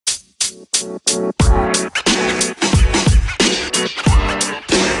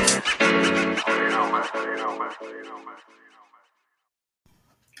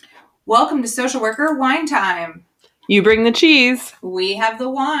Welcome to Social Worker Wine Time. You bring the cheese. We have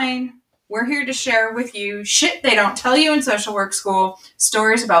the wine. We're here to share with you shit they don't tell you in social work school,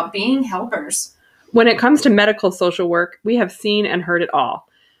 stories about being helpers. When it comes to medical social work, we have seen and heard it all.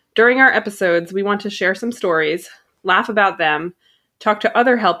 During our episodes, we want to share some stories, laugh about them, talk to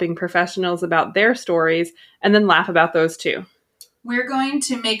other helping professionals about their stories, and then laugh about those too. We're going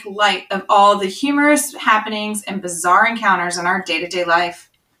to make light of all the humorous happenings and bizarre encounters in our day-to-day life.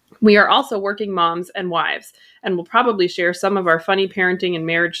 We are also working moms and wives, and we'll probably share some of our funny parenting and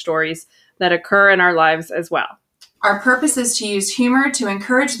marriage stories that occur in our lives as well. Our purpose is to use humor to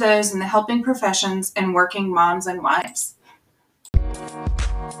encourage those in the helping professions and working moms and wives.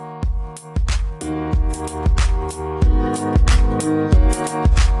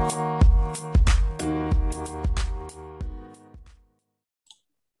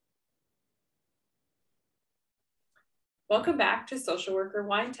 Welcome back to Social Worker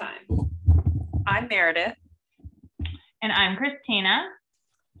Wine Time. I'm Meredith. And I'm Christina.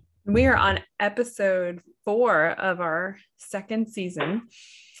 We are on episode 4 of our second season.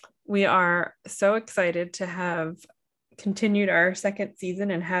 We are so excited to have continued our second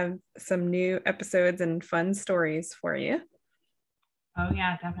season and have some new episodes and fun stories for you. Oh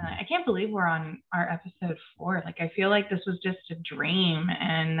yeah, definitely. I can't believe we're on our episode 4. Like, I feel like this was just a dream,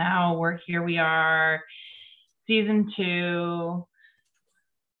 and now here we are, season 2,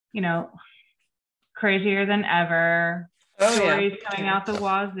 crazier than ever. Stories coming out the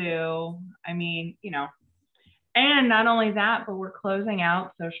wazoo. I mean, and not only that, but we're closing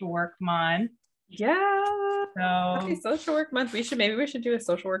out Social Work Month. Yeah. So okay, Social Work Month. We should do a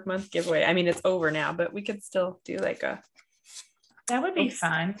Social Work Month giveaway. I mean, it's over now, but we could still do like a. That would be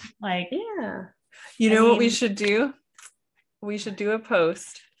fun. Like, yeah. What we should do? We should do a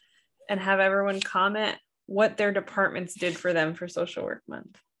post and have everyone comment what their departments did for them for Social Work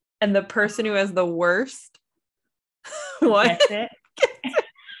Month. And the person who has the worst what? Gets it.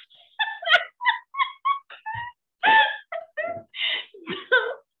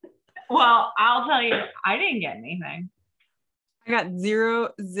 Well, I'll tell you, I didn't get anything. I got 0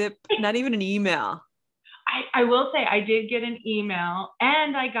 zip, not even an email. I will say I did get an email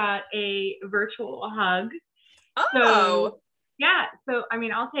and I got a virtual hug. Oh. So, yeah. So, I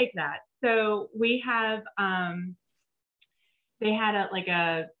mean, I'll take that. So we have, they had a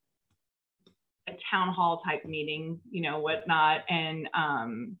town hall type meeting, whatnot. And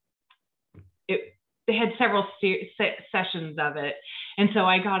they had several sessions of it. And so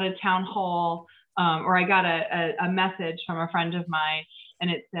I got a town hall, or I got a message from a friend of mine, and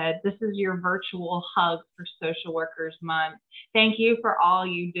it said, "This is your virtual hug for Social Workers Month. Thank you for all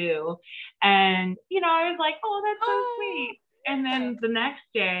you do." And, I was like, oh, that's so sweet. And then the next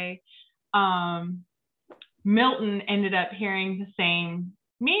day, Milton ended up hearing the same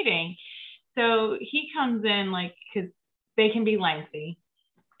meeting. So he comes in, because they can be lengthy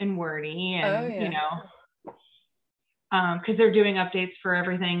and wordy and, because they're doing updates for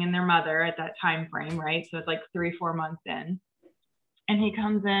everything and their mother at that time frame, right? So it's like 3-4 months in. And he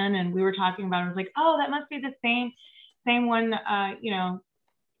comes in and we were talking about it. I was like, oh, that must be the same one,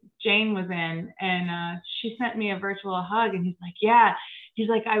 Jane was in. And she sent me a virtual hug. And he's like, yeah. He's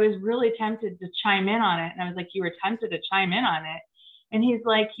like, I was really tempted to chime in on it. And I was like, you were tempted to chime in on it? And he's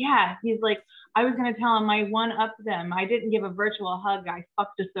like, yeah. He's like, I was going to tell him I one-upped them. I didn't give a virtual hug. I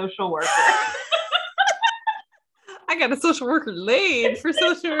fucked a social worker. I got a social worker laid for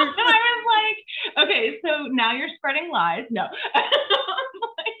social work. And I was like, okay, so now you're spreading lies. No.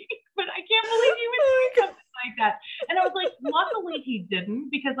 But I can't believe you would say something like that. And I was like, luckily he didn't,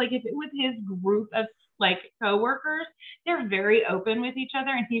 because if it was his group of coworkers, they're very open with each other,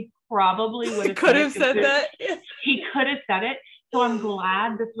 and he probably would have could have said that. He could have said it. So I'm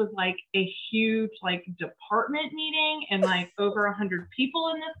glad this was a huge department meeting and over 100 people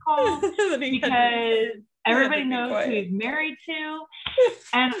in this call, because everybody knows who he's married to.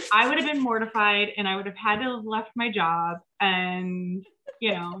 And I would have been mortified, and I would have had to have left my job and,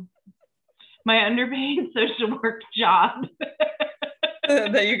 my underpaid social work job.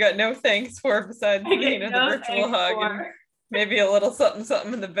 That you got no thanks for besides the virtual hug and maybe a little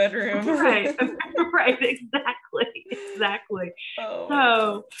something in the bedroom. Right. Right. Exactly.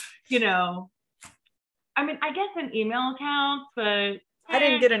 Oh, so, I mean, I guess an email counts, but I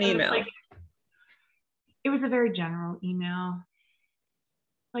didn't get an email. It was a very general email.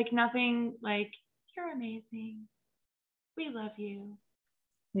 Nothing you're amazing. We love you.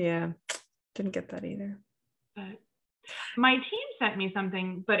 Yeah. Didn't get that either. But my team sent me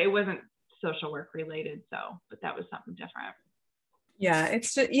something, but it wasn't social work related. So, but that was something different. Yeah,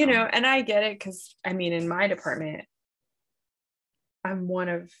 it's just, you know, and I get it because I mean, in my department, I'm one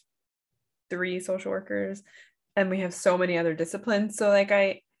of 3 social workers, and we have so many other disciplines. So like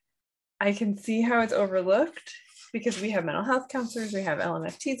I can see how it's overlooked because we have mental health counselors, we have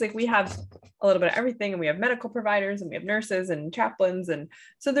LMFTs, like we have a little bit of everything, and we have medical providers, and we have nurses and chaplains, and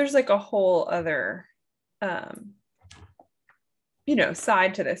so there's like a whole other you know,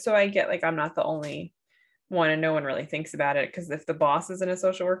 side to this. So I get like I'm not the only one, and no one really thinks about it because if the boss isn't a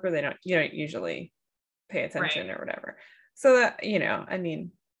social worker, they don't, you don't usually pay attention or whatever. So that, you know, I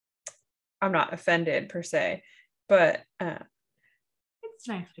mean, I'm not offended per se, but it's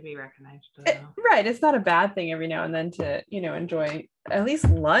nice to be recognized. Right. It's not a bad thing every now and then to, you know, enjoy at least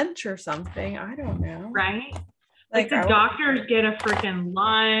lunch or something. I don't know. Right. Like the doctors get a freaking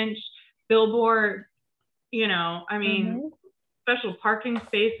lunch, billboard, you know, I mean, special parking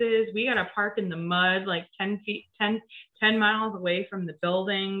spaces. We got to park in the mud, like 10 miles away from the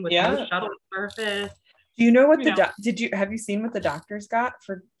building with no shuttle service. Do you know what have you seen what the doctors got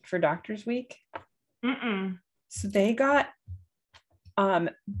for Doctors Week? So they got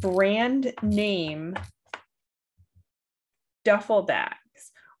brand name duffel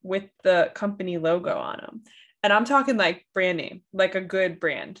bags with the company logo on them. And I'm talking like brand name, like a good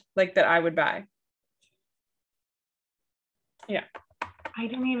brand, like that I would buy. Yeah. I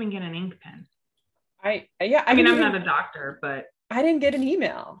didn't even get an ink pen. I mean, I'm not a doctor, but I didn't get an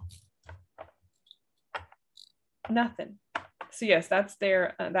email. Nothing. So yes, that's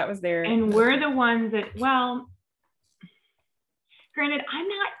their that was their. And we're the ones that, well, granted, I'm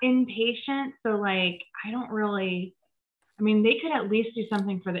not inpatient, so like I don't really, I mean, they could at least do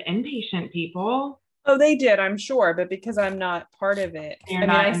something for the inpatient people. Oh, they did, I'm sure, but because I'm not part of it, I mean,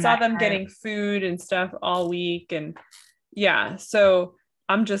 I saw them getting food and stuff all week, and yeah, so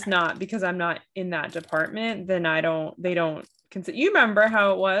I'm just not, because I'm not in that department, then they don't consider. You remember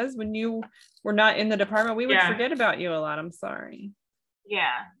how it was when you were not in the department? We would forget about you a lot. I'm sorry.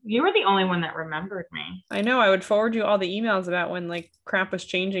 Yeah, you were the only one that remembered me. I know. I would forward you all the emails about when like crap was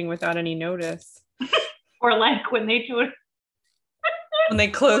changing without any notice. Or like when they do it. When they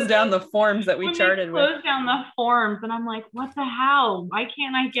closed down the forms that we charted with. Closed down the forms, and I'm like, what the hell? Why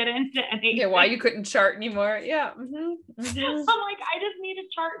can't I get into anything? Yeah, why you couldn't chart anymore? Yeah. I'm like, I just need to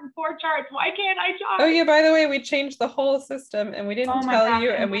chart in 4 charts. Why can't I chart? Oh yeah, by the way, we changed the whole system, and we didn't tell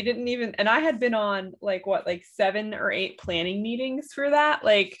you, and we didn't even, and I had been on like 7 or 8 planning meetings for that.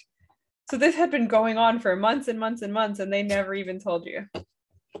 Like, so this had been going on for months and months and months, and they never even told you.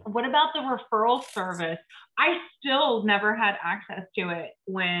 What about the referral service? I still never had access to it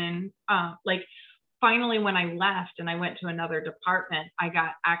when, finally when I left and I went to another department, I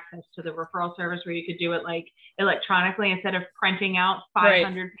got access to the referral service where you could do it like electronically instead of printing out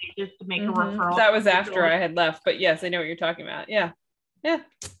 500 pages to make a referral. That was after I had left, but yes, I know what you're talking about. Yeah. Yeah.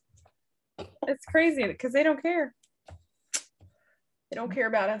 It's crazy because they don't care. They don't care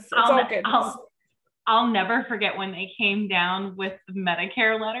about us. It's all good. I'll never forget when they came down with the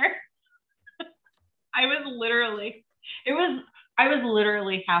Medicare letter. I was literally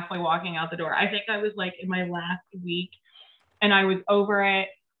halfway walking out the door. I think I was like in my last week and I was over it.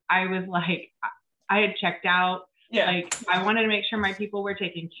 I was like, I had checked out. Yeah. Like I wanted to make sure my people were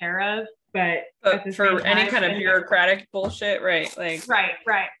taken care of, but for any kind of bureaucratic bullshit, right? Like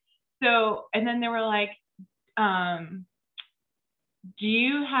right. So, and then they were like, do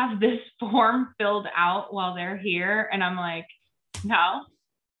you have this form filled out while they're here? And I'm like, no.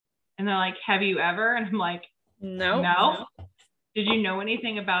 And they're like, have you ever? And I'm like, no. Did you know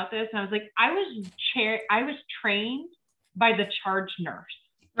anything about this? And I was like, I was trained by the charge nurse.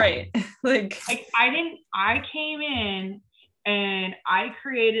 Right. like I came in and I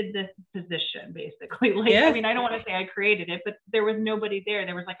created this position basically. Like, I mean, I don't want to say I created it, but there was nobody there.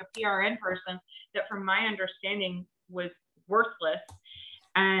 There was like a PRN person that from my understanding was worthless.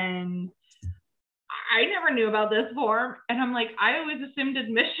 And I never knew about this form. And I'm like, I always assumed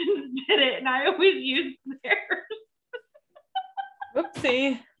admissions did it. And I always used theirs.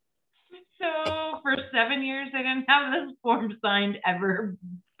 Whoopsie. So for 7 years, I didn't have this form signed ever.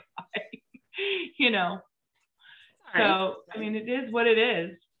 You know. So, I mean, it is what it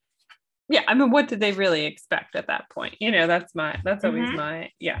is. Yeah. I mean, what did they really expect at that point? You know, that's always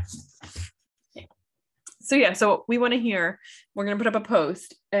my, yeah. So we want to hear, we're going to put up a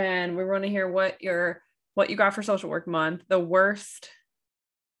post and we want to hear what you got for social work month, the worst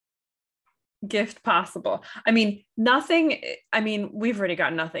gift possible. I mean, nothing, I mean, we've already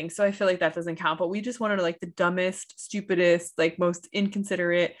got nothing, so I feel like that doesn't count, but we just wanted like the dumbest, stupidest, like most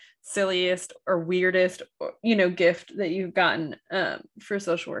inconsiderate, silliest or weirdest, gift that you've gotten for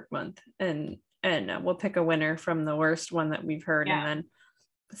Social Work Month, and we'll pick a winner from the worst one that we've heard, and then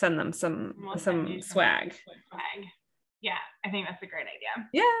send them some swag. Yeah, I think that's a great idea.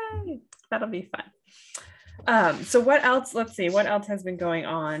 Yay, that'll be fun. So what else? Let's see, what else has been going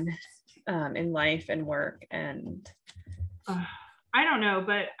on in life and work? And I don't know,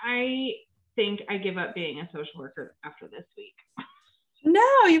 but I think I give up being a social worker after this week.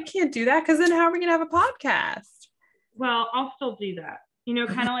 No, you can't do that, because then how are we gonna have a podcast? Well, I'll still do that.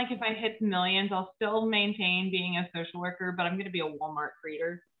 Kind of like if I hit millions, I'll still maintain being a social worker, but I'm going to be a Walmart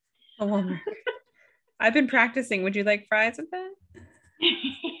greeter. A Walmart. I've been practicing. Would you like fries with that?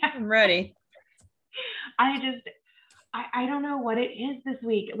 Yeah. I'm ready. I don't know what it is this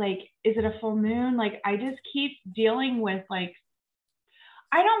week. Like, is it a full moon? Like, I just keep dealing with, like,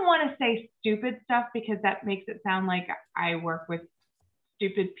 I don't want to say stupid stuff because that makes it sound like I work with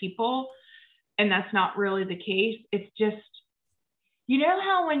stupid people. And that's not really the case. It's just,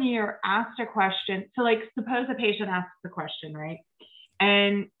 how when you're asked a question, so like suppose a patient asks a question, right?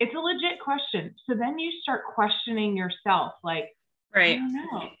 And it's a legit question. So then you start questioning yourself, like, right. I don't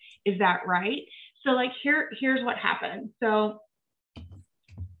know, is that right? So like here's what happened. So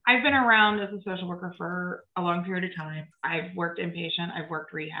I've been around as a social worker for a long period of time. I've worked inpatient, I've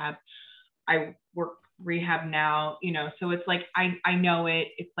worked rehab, I work rehab now, so it's like I know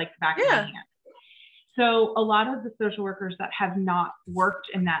it's like the back of my hand. So a lot of the social workers that have not worked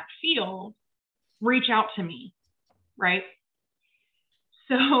in that field reach out to me, right?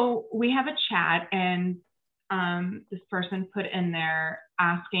 So we have a chat, and this person put in there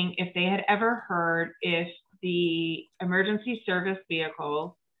asking if they had ever heard if the emergency service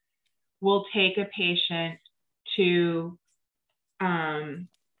vehicle will take a patient to,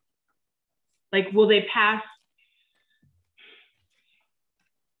 will they pass?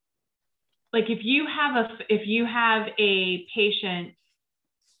 Like if you have a patient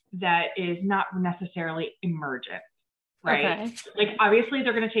that is not necessarily emergent, right? Okay. Like obviously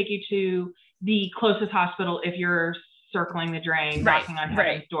they're going to take you to the closest hospital if you're circling the drain, knocking on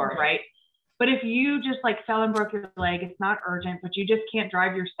heaven's door, right? But if you just like fell and broke your leg, it's not urgent, but you just can't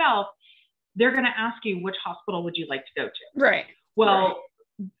drive yourself, they're going to ask you, which hospital would you like to go to? Right. Well,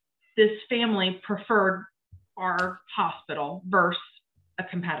 this family preferred our hospital versus a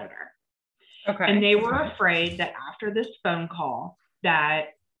competitor. Okay. And they were afraid that after this phone call that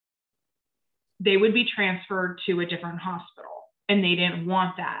they would be transferred to a different hospital. And they didn't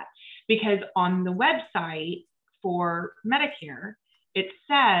want that because on the website for Medicare, it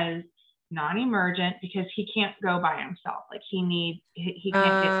says non-emergent because he can't go by himself. Like he can't get in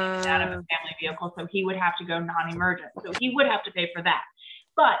and out of a family vehicle. So he would have to go non-emergent. So he would have to pay for that.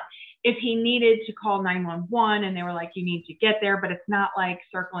 But if he needed to call 911 and they were like, you need to get there, but it's not like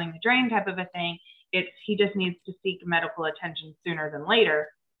circling the drain type of a thing. He just needs to seek medical attention sooner than later.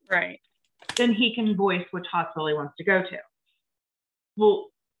 Right. Then he can voice which hospital he wants to go to. Well,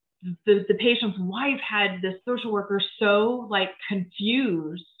 the patient's wife had the social worker so like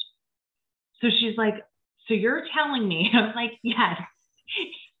confused. So she's like, so you're telling me, I was like, yes,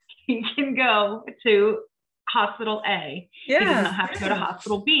 he can go to hospital A. Yeah. He does not have to go to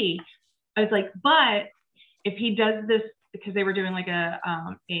hospital B. I was like, but if he does this, because they were doing like a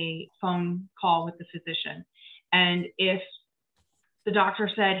phone call with the physician. And if the doctor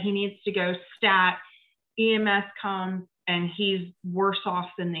said he needs to go stat, EMS comes and he's worse off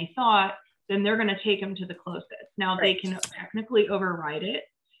than they thought, then they're going to take him to the closest. Now they can technically override it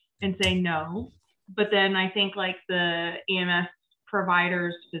and say no. But then I think like the EMS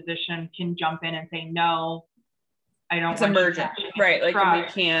provider's physician can jump in and say, no, I don't want emergent. Right. Like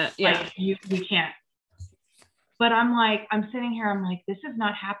we can't. Yeah. Like we can't. But I'm sitting here, I'm like, this is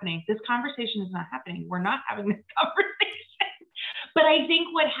not happening. This conversation is not happening. We're not having this conversation. But I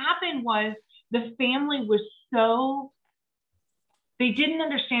think what happened was the family was they didn't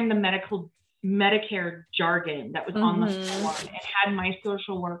understand the Medicare jargon that was on the form, and had my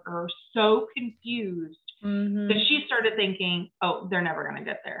social worker so confused that she started thinking, oh, they're never going to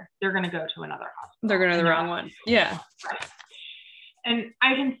get there. They're going to go to another hospital. They're going to the wrong one. Yeah. Right. And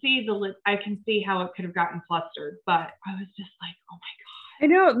I can see how it could have gotten flustered, but I was just like, oh my God. I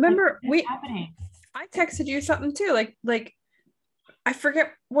know. Remember happening? I texted you something too. Like I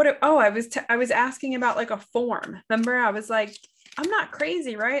forget what I was asking about like a form. Remember, I was like, I'm not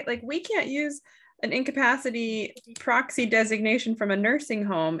crazy, right? Like we can't use an incapacity proxy designation from a nursing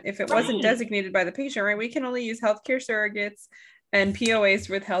home if it wasn't designated by the patient, right? We can only use healthcare surrogates and POAs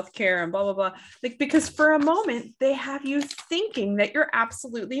with healthcare and blah, blah, blah. Like, because for a moment they have you thinking that you're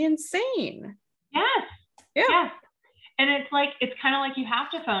absolutely insane. Yes. Yeah. Yes. And it's like, it's kind of like you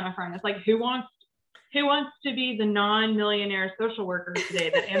have to phone a friend. It's like, who wants to be the non-millionaire social worker today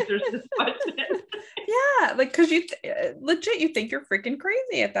that answers this question? Yeah. Like, cause you legit, you think you're freaking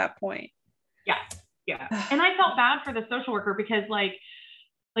crazy at that point. Yeah. Yeah. And I felt bad for the social worker because like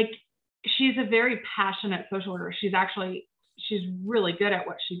she's a very passionate social worker. She's really good at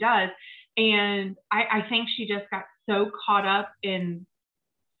what she does. And I think she just got so caught up in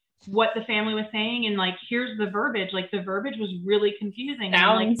what the family was saying. And like, here's the verbiage. Like the verbiage was really confusing.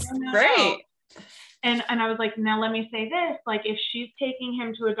 Sounds and I'm like, no. great. And I was like, now let me say this, like if she's taking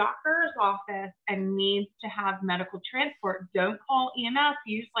him to a doctor's office and needs to have medical transport, don't call EMS,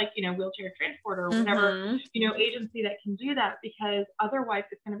 use like, wheelchair transport or whatever, agency that can do that, because otherwise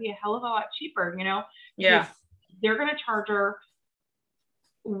it's going to be a hell of a lot cheaper, Yeah. They're going to charge her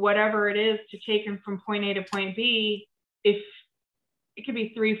whatever it is to take him from point A to point B. If it could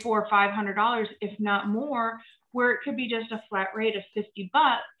be $300, $400, $500, if not more, where it could be just a flat rate of $50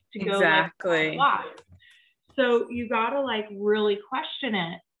 to go. Exactly. Like, so you gotta like really question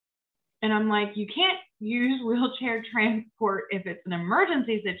it. And I'm like, you can't use wheelchair transport if it's an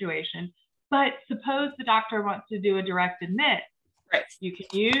emergency situation, but suppose the doctor wants to do a direct admit. Right. You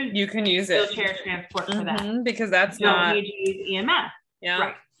can use wheelchair transport for that. Because that's you don't need to use EMS. Yeah.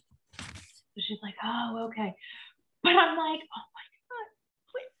 Right. So she's like, oh, okay. But I'm like, oh my God.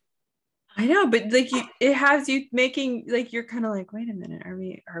 I know, but like it has you making like, you're kind of like, wait a minute, are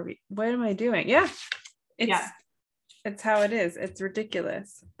we, what am I doing? Yeah. It's how it is. It's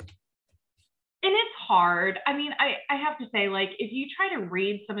ridiculous. And it's hard. I mean, I have to say, like, if you try to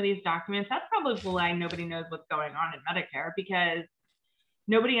read some of these documents, that's probably why nobody knows what's going on in Medicare, because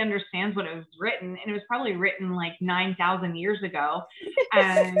nobody understands what it was written. And it was probably written like 9,000 years ago.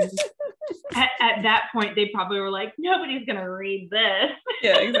 And at that point, they probably were like, nobody's going to read this.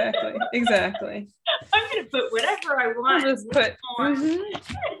 Yeah, exactly. I'm going to put whatever I want. I'll just put,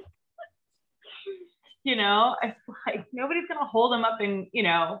 it's like nobody's going to hold them up and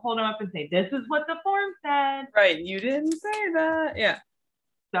say, this is what the form said. Right. You didn't say that. Yeah.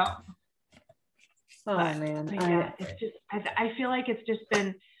 So. Man. Yeah, it's just, I feel like it's just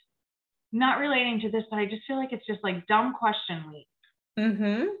been not relating to this, but I just feel like it's just like dumb question week.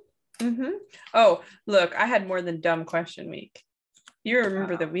 Oh, look, I had more than dumb question week. You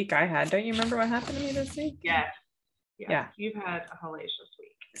remember the week I had. Don't you remember what happened to me this week? Yeah. You've had a hellacious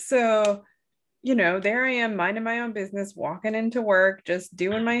week. So, there I am minding my own business, walking into work, just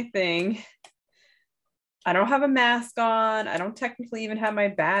doing my thing. I don't have a mask on. I don't technically even have my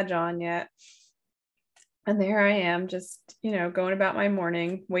badge on yet. And there I am just, going about my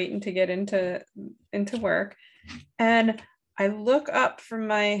morning, waiting to get into work. And I look up from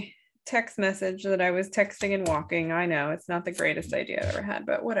my text message that I was texting and walking. I know it's not the greatest idea I've ever had,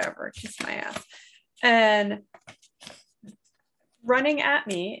 but whatever, kiss my ass. And running at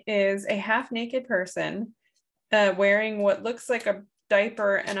me is a half naked person wearing what looks like a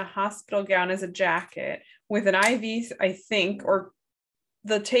diaper and a hospital gown as a jacket with an IV, I think, or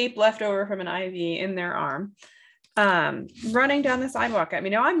the tape left over from an IV in their arm, running down the sidewalk at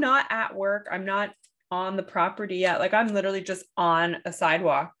me. Now I'm not at work. I'm not on the property yet. Like I'm literally just on a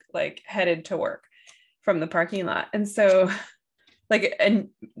sidewalk, like headed to work from the parking lot. And so like, and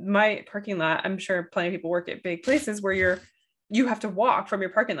my parking lot, I'm sure plenty of people work at big places where you have to walk from your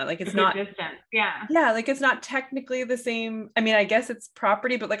parking lot. Like it's not distance. Yeah. Yeah. Like it's not technically the same. I mean, I guess it's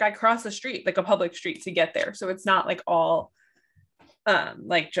property, but like I cross the street, like a public street to get there. So it's not like all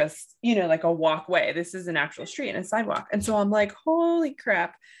like just, like a walkway. This is an actual street and a sidewalk. And so I'm like, holy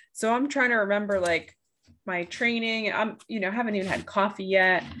crap. So I'm trying to remember like my training, and I'm, haven't even had coffee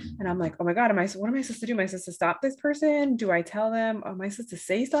yet. And I'm like, oh my God, what am I supposed to do? Am I supposed to stop this person? Do I tell them? Am I supposed to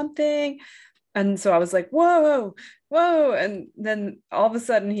say something? And so I was like, whoa. And then all of a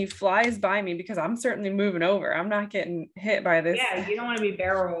sudden he flies by me because I'm certainly moving over. I'm not getting hit by this. Yeah, you don't want to be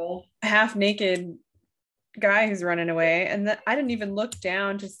barreled. Half naked guy who's running away. And then I didn't even look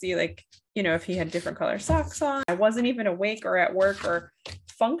down to see like, if he had different color socks on. I wasn't even awake or at work or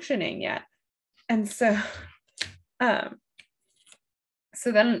functioning yet. And so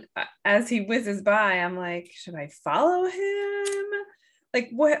then as he whizzes by, I'm like, should I follow him?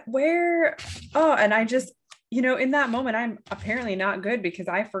 Like where? Oh, and I just, in that moment, I'm apparently not good because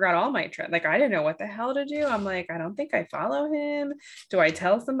I forgot all my like, I didn't know what the hell to do. I'm like, I don't think I follow him. Do I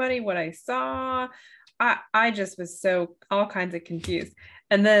tell somebody what I saw? I just was so all kinds of confused.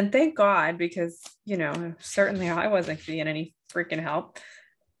 And then thank God, because, certainly I wasn't being any freaking help.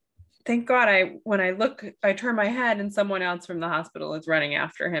 thank God when I look, I turn my head and someone else from the hospital is running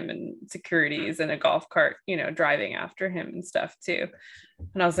after him, and securities in a golf cart, driving after him and stuff too.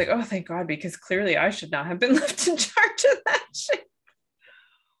 And I was like, oh, thank God, because clearly I should not have been left in charge of that shit.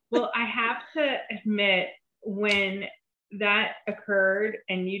 Well, I have to admit, when that occurred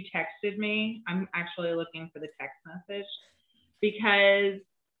and you texted me, I'm actually looking for the text message, because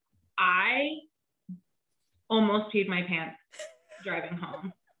I almost peed my pants driving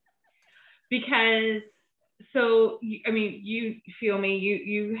home. Because, you feel me,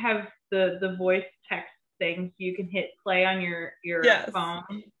 you have the voice text things, you can hit play on your yes. phone,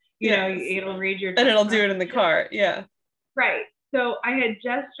 it'll read your text and it'll do it in the car. Yeah. Right. So I had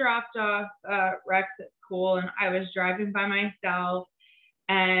just dropped off Rex at school, and I was driving by myself,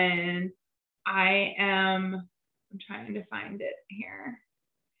 and I'm trying to find it here.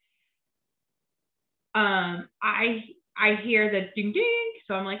 I hear the ding ding,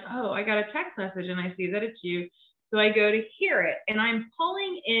 so I'm like, oh, I got a text message, and I see that it's you. So I go to hear it, and I'm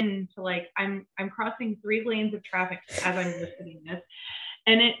pulling into, like, I'm crossing 3 lanes of traffic as I'm listening to this,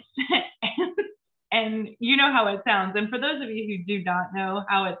 and and you know how it sounds. And for those of you who do not know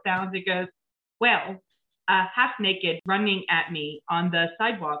how it sounds, it goes, well, half naked running at me on the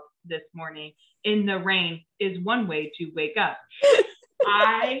sidewalk this morning in the rain is one way to wake up.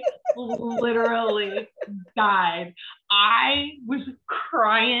 I literally died. I was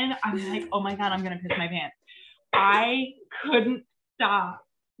crying. I'm like, oh my God, I'm going to piss my pants. I couldn't stop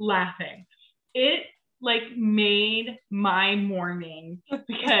laughing. It made my morning,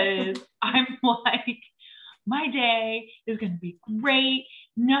 because I'm like, my day is going to be great.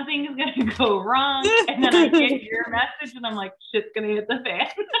 Nothing is going to go wrong. And then I get your message and I'm like, shit's going to hit the fan.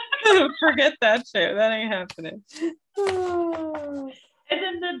 Forget that shit. That ain't happening. And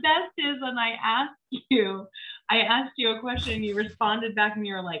then the best is when I asked you a question and you responded back and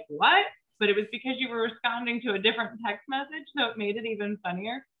you were like, what? But it was because you were responding to a different text message. So it made it even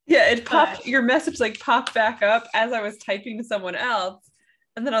funnier. Yeah, it popped, your message popped back up as I was typing to someone else.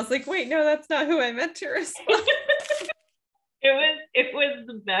 And then I was like, wait, no, that's not who I meant to respond. It was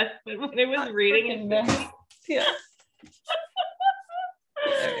the best, but when it was reading it, yeah.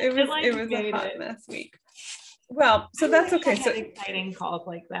 It was a hot mess week. Well, so that's okay. So exciting calls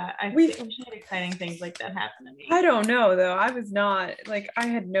like that. I wish I had exciting things like that happen to me. I don't know though. I was not I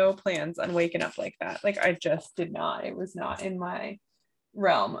had no plans on waking up like that. I just did not. It was not in my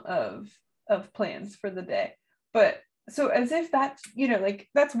realm of plans for the day. But so as if that's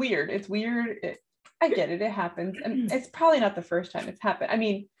that's weird. It's weird. I get it. It happens, and it's probably not the first time it's happened. I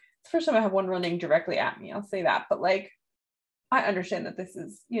mean, it's the first time I have one running directly at me. I'll say that. But I understand that this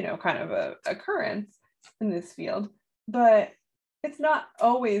is kind of a occurrence in this field, but it's not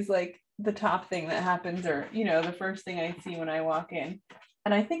always the top thing that happens, or the first thing I see when I walk in.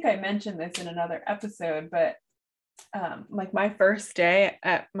 And I think I mentioned this in another episode, but my first day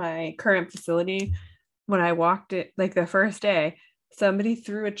at my current facility, when I walked it, the first day, somebody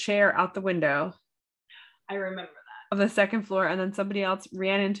threw a chair out the window. I remember that. Of the second floor, and then somebody else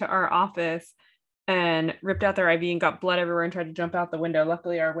ran into our office and ripped out their IV and got blood everywhere and tried to jump out the window.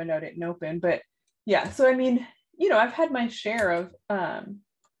 Luckily our window didn't open. But yeah, so I mean, I've had my share of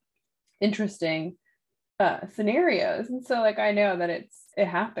interesting scenarios, and so I know that it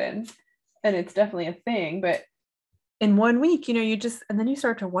happens, and it's definitely a thing. But in 1 week, you just, and then you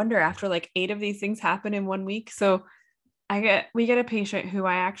start to wonder after 8 of these things happen in 1 week. So we get a patient who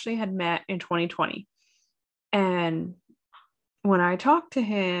I actually had met in 2020, and when I talked to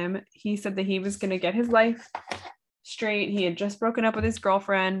him, he said that he was going to get his life straight. He had just broken up with his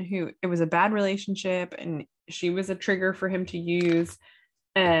girlfriend, who it was a bad relationship, and she was a trigger for him to use.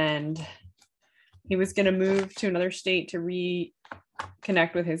 And he was going to move to another state to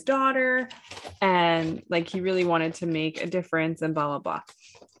reconnect with his daughter. And he really wanted to make a difference and blah, blah, blah.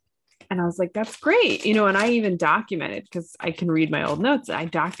 And I was like, that's great. And I even documented, because I can read my old notes. I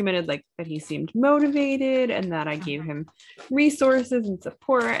documented that he seemed motivated and that I gave him resources and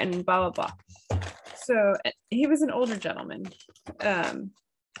support and blah, blah, blah. So he was an older gentleman,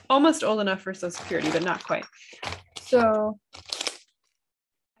 almost old enough for Social Security, but not quite. So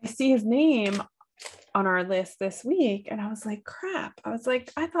I see his name on our list this week, and I was like, crap. I was like,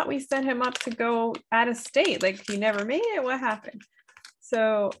 I thought we sent him up to go out of state. He never made it. What happened?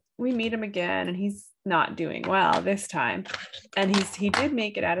 So we meet him again, and he's not doing well this time. And he did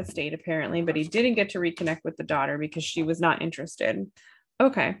make it out of state apparently, but he didn't get to reconnect with the daughter because she was not interested.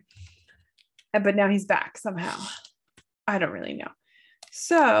 Okay. But now he's back somehow. I don't really know.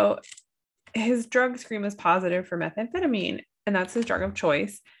 So his drug screen was positive for methamphetamine, and that's his drug of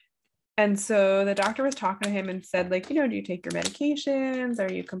choice. And so the doctor was talking to him and said, like, do you take your medications?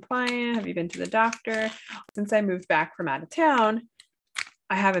 Are you compliant? Have you been to the doctor? Since I moved back from out of town,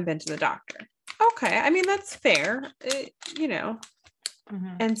 I haven't been to the doctor. Okay. I mean, that's fair,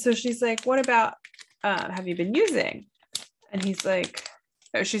 Mm-hmm. And so she's like, what about, have you been using? And he's like,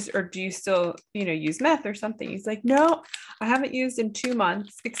 or do you still, use meth or something? He's like, no, I haven't used in 2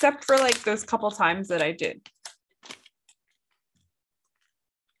 months, except for like those couple times that I did.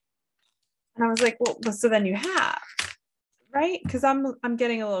 And I was like, well, so then you have, right? Because I'm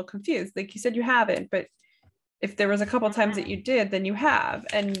getting a little confused. Like you said, you haven't, but if there was a couple times that you did, then you have,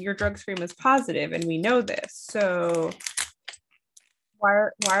 and your drug screen was positive, and we know this. So why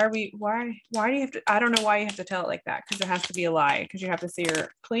do you have to, I don't know why you have to tell it like that, because it has to be a lie, because you have to say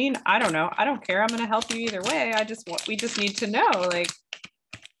you're clean. I don't know. I don't care. I'm going to help you either way. We just need to know, like,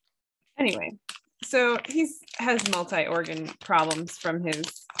 anyway. So has multi-organ problems from his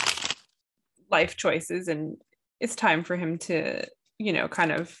life choices, and it's time for him to,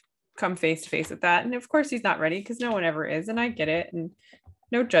 kind of come face to face with that. And of course he's not ready, because no one ever is. And I get it, and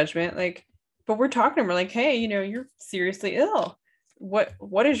no judgment, like, but we're talking to him, we're like, hey, you're seriously ill.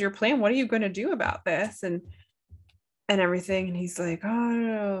 What is your plan? What are you going to do about this? And everything. And he's like,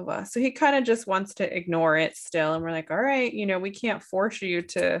 oh, so he kind of just wants to ignore it still. And we're like, all right, we can't force you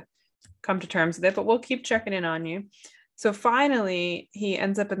to come to terms with it, but we'll keep checking in on you. So finally he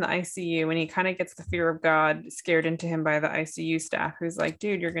ends up in the ICU, and he kind of gets the fear of God scared into him by the ICU staff, who's like,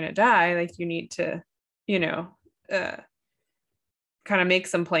 dude, you're going to die. Like, you need to, kind of make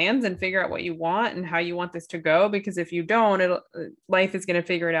some plans and figure out what you want and how you want this to go, because if you don't, life is going to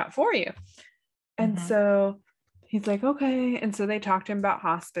figure it out for you. And so he's like, okay. And so they talked to him about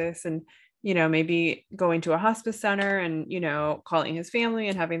hospice, and maybe going to a hospice center, and calling his family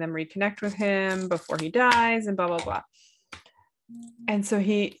and having them reconnect with him before he dies, and blah blah blah. And so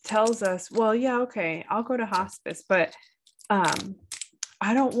he tells us, well, yeah, okay, I'll go to hospice, but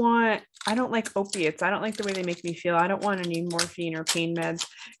I don't like opiates. I don't like the way they make me feel. I don't want any morphine or pain meds.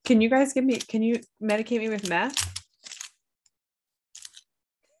 Can you medicate me with meth?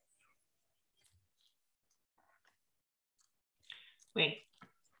 Wait.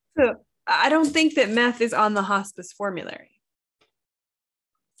 So I don't think that meth is on the hospice formulary.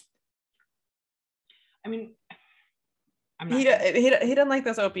 I mean, he doesn't like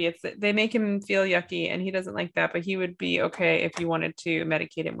those opiates. They make him feel yucky, and he doesn't like that, but he would be okay if you wanted to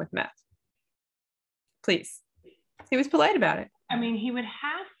medicate him with meth. Please. He was polite about it. I mean, he would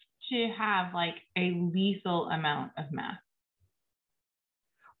have to have like a lethal amount of meth.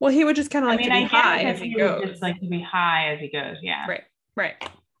 Well, he would just kind of like to be high as he goes. Just like to be high as he goes. Yeah. Right.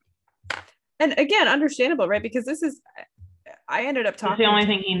 And again, understandable, right? Because I ended up talking. It's the only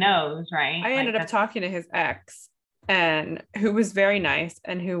thing he knows, right? I ended up talking to his ex, and who was very nice,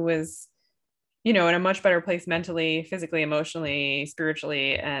 and who was, in a much better place mentally, physically, emotionally,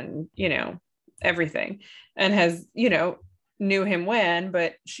 spiritually, and, everything, and has, knew him when,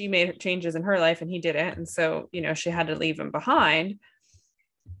 but she made changes in her life and he didn't. And so, she had to leave him behind.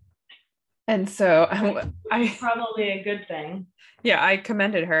 And so I probably a good thing. Yeah, I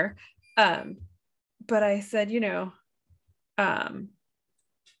commended her. But I said,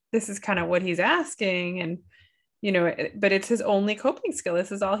 this is kind of what he's asking, and but it's his only coping skill.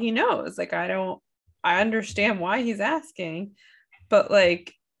 This is all he knows. Like, I understand why he's asking, but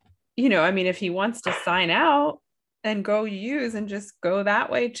like, I mean, if he wants to sign out and go use and just go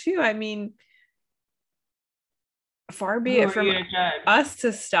that way too, I mean, far be it from us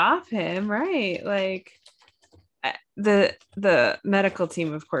to stop him, right? Like, the medical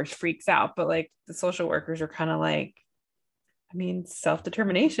team, of course, freaks out, but like the social workers are kind of like, I mean,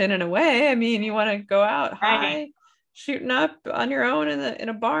 self-determination in a way. I mean, you want to go out high, shooting up on your own in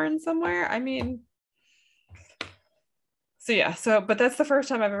a barn somewhere. I mean, so yeah. But that's the first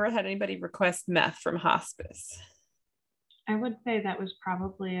time I've ever had anybody request meth from hospice. I would say that was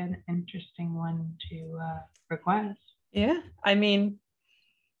probably an interesting one to request. Yeah, I mean,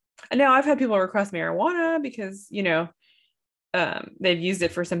 now I've had people request marijuana because they've used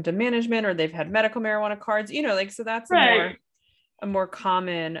it for symptom management, or they've had medical marijuana cards. So that's a more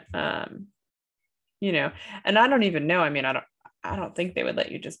common, and I don't even know. I mean, I don't think they would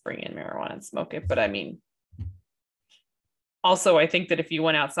let you just bring in marijuana and smoke it. But I mean, also, I think that if you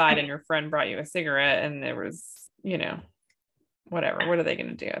went outside and your friend brought you a cigarette and there was, whatever, what are they going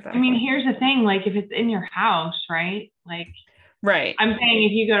to do at that point? Here's the thing, like, if it's in your house, right? Like, right. I'm saying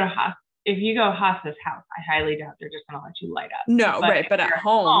if you go hospice house, I highly doubt they're just going to let you light up. No, right. But at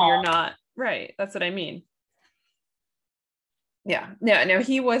home, you're not. Right. That's what I mean. Yeah. No,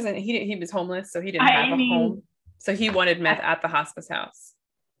 he wasn't. He was homeless, so he didn't have a home. So he wanted meth at the hospice house.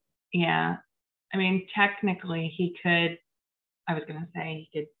 Yeah. I mean, technically he could, I was going to say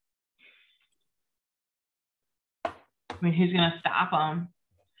he could, I mean, who's going to stop him?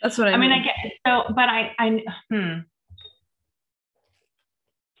 That's what I mean, mean. I get so, but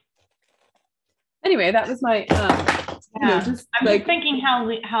Anyway, that was my, I'm just thinking how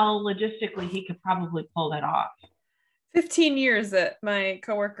logistically he could probably pull that off. 15 years that my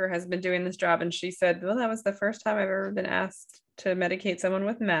coworker has been doing this job, and she said, well, that was the first time I've ever been asked to medicate someone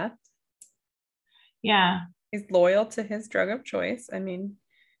with meth. Yeah. He's loyal to his drug of choice. I mean,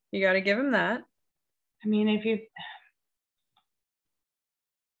 you got to give him that. I mean, if you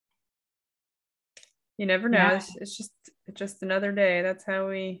never know. Yeah. It's just another day. That's how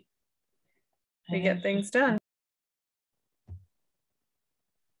we get things done.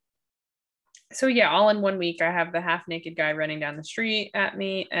 So yeah, all in 1 week, I have the half naked guy running down the street at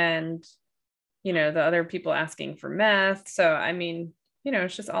me, and the other people asking for meth. So I mean,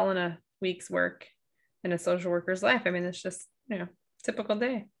 it's just all in a week's work in a social worker's life. I mean, it's just typical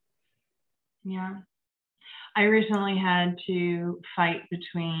day. Yeah, I recently had to fight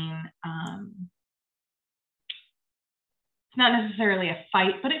between. It's not necessarily a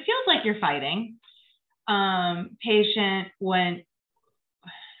fight, but it feels like you're fighting. Patient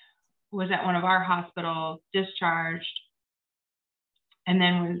was at one of our hospitals, discharged, and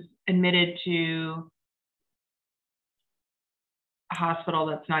then was admitted to a hospital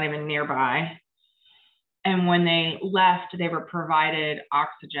that's not even nearby. And when they left, they were provided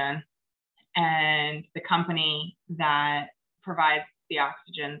oxygen, and the company that provides the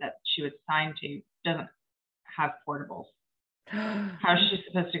oxygen that she was assigned to doesn't have portables. How is she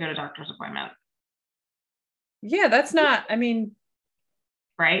supposed to go to doctor's appointments? Yeah, that's not, I mean,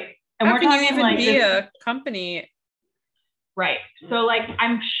 right. And how can you even be a company? Right. So like,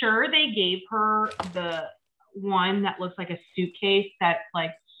 I'm sure they gave her the one that looks like a suitcase that's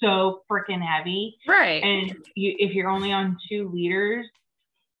like so freaking heavy. Right. And if you're only on 2 liters,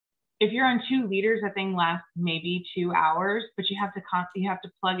 that thing lasts maybe 2 hours, but you have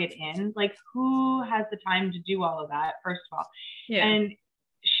to plug it in. Like, who has the time to do all of that, first of all? Yeah. And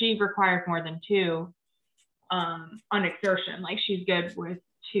she requires more than 2 on exertion. Like, she's good with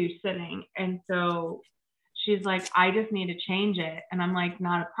 2 sitting. And so she's like, I just need to change it. And I'm like,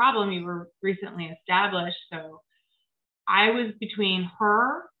 not a problem. You were recently established. So I was between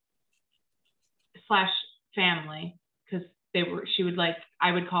her / family, because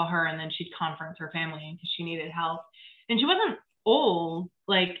I would call her and then she'd conference her family because she needed help. And she wasn't old.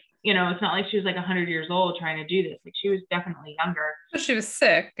 Like, it's not like she was like 100 years old trying to do this. Like, she was definitely younger. But she was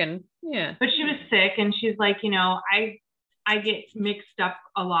sick, and yeah. But she was sick, and she's like, I get mixed up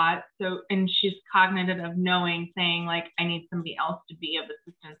a lot. So, and she's cognitive of saying like, I need somebody else to be of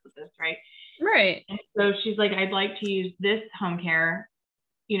assistance with this. Right. Right. And so she's like, I'd like to use this home care,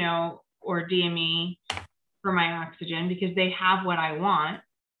 or DME for my oxygen because they have what I want.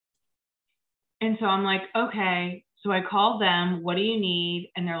 And so I'm like, okay. So I called them, what do you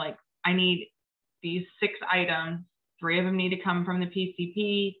need? And they're like, I need these 6 items. 3 of them need to come from the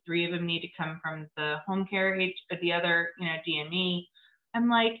PCP. 3 of them need to come from the home care, the other, DME. I'm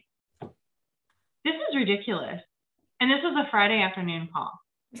like, this is ridiculous. And this was a Friday afternoon call.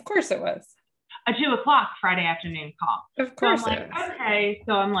 Of course it was. A 2:00 Friday afternoon call. Of course. So I'm like, okay.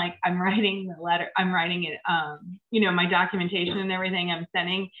 So I'm like, I'm writing the letter. I'm writing it, my documentation and everything I'm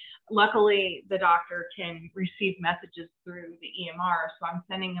sending. Luckily, the doctor can receive messages through the EMR. So I'm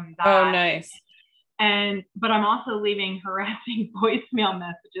sending him that. Oh, nice. But I'm also leaving harassing voicemail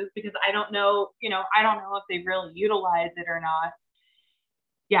messages because I don't know if they really utilize it or not.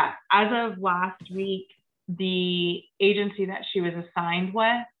 Yeah. As of last week, the agency that she was assigned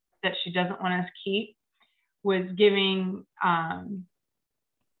with, that she doesn't want us to keep, was giving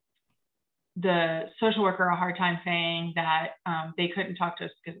the social worker a hard time, saying that they couldn't talk to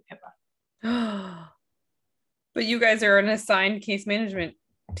us because of HIPAA. But you guys are an assigned case management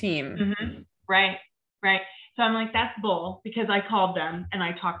team. Mm-hmm. Right. So I'm like, that's bull, because I called them and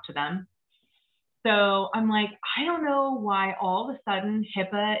I talked to them. So I'm like, I don't know why all of a sudden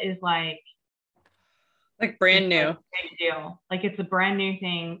HIPAA is like brand new. Like a big deal. Like, it's a brand new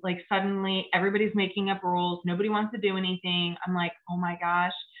thing. Like, suddenly everybody's making up rules. Nobody wants to do anything. I'm like, oh my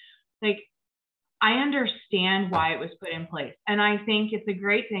gosh. Like, I understand why it was put in place. And I think it's a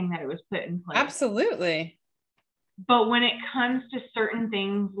great thing that it was put in place. Absolutely. But when it comes to certain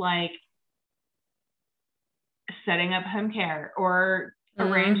things like setting up home care or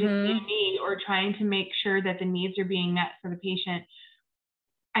arranging DME or trying to make sure that the needs are being met for the patient,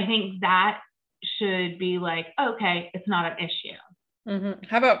 I think that should be like, okay, it's not an issue. Mm-hmm.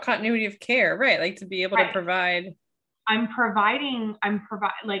 How about continuity of care? Right. Like, to be able to provide. I'm providing,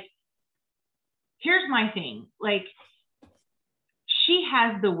 like, here's my thing. Like, she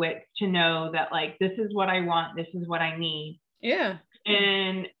has the wit to know that, like, this is what I want. This is what I need. Yeah.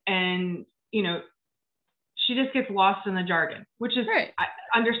 And, you know, she just gets lost in the jargon, which is right.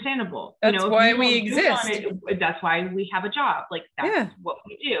 Understandable. That's you know, why we exist. That's why we have a job. Like, that's what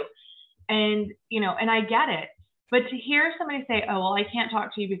we do. And, you know, and I get it. But to hear somebody say, oh, well, I can't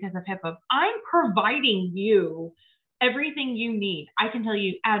talk to you because of HIPAA, I'm providing you everything you need. I can tell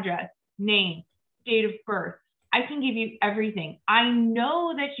you address, name, date of birth. I can give you everything. I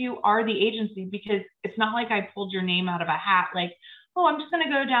know that you are the agency, because it's not like I pulled your name out of a hat. Like, oh, I'm just going to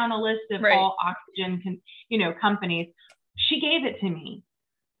go down a list of all oxygen, companies. She gave it to me.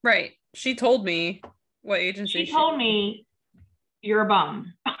 Right. She told me what agency. She told me, you're a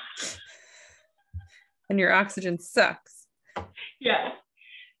bum. And your oxygen sucks. Yeah.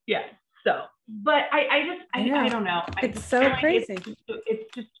 Yeah. So, but I don't know. It's so crazy.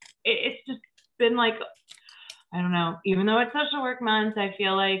 It's just been like, I don't know, even though it's social work month, I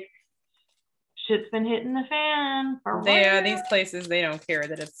feel like shit's been hitting the fan. These places, they don't care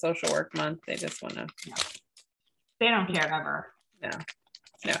that it's social work month. They just want to. No. They don't care ever. No.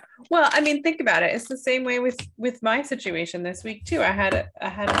 Well, I mean, think about it. It's the same way with my situation this week too. I had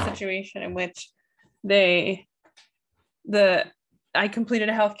a situation in which I completed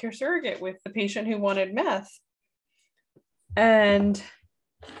a healthcare surrogate with the patient who wanted meth. And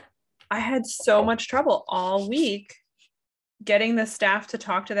I had so much trouble all week getting the staff to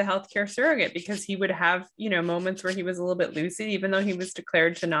talk to the healthcare surrogate, because he would have, moments where he was a little bit lucid, even though he was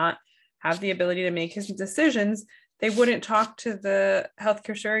declared to not have the ability to make his decisions. They wouldn't talk to the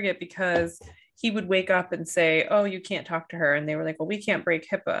healthcare surrogate because he would wake up and say, oh, you can't talk to her. And they were like, well, we can't break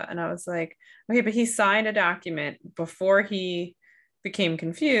HIPAA. And I was like, okay, but he signed a document before he became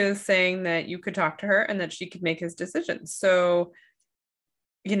confused saying that you could talk to her and that she could make his decisions. So,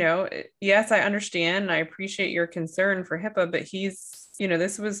 yes, I understand and I appreciate your concern for HIPAA, but he's,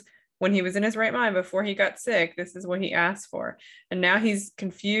 this was when he was in his right mind before he got sick. This is what he asked for. And now he's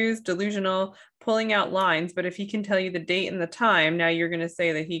confused, delusional, pulling out lines. But if he can tell you the date and the time, now you're going to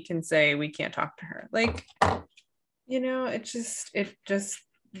say that he can say, we can't talk to her. Like, it just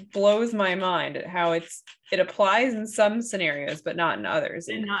blows my mind at how it applies in some scenarios, but not in others.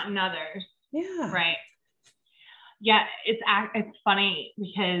 And not in others. Yeah. Right. Yeah. It's funny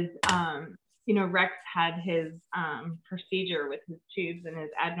because, Rex had his procedure with his tubes and his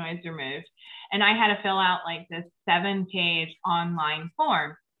adenoids removed. And I had to fill out like this 7-page online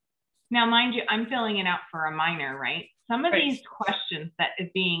form. Now, mind you, I'm filling it out for a minor, right? Some of these questions that is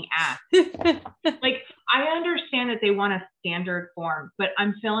being asked, like, I understand that they want a standard form, but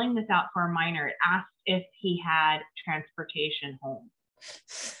I'm filling this out for a minor. It asked if he had transportation home.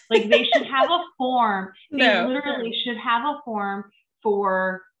 Like, they should have a form. They literally should have a form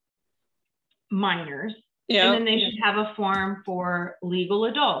for minors. Yeah. And then they should have a form for legal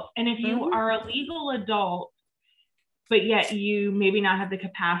adults. And if you are a legal adult, but yet you maybe not have the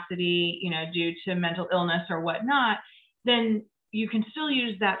capacity, due to mental illness or whatnot, then you can still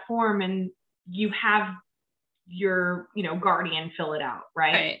use that form and you have your, guardian fill it out,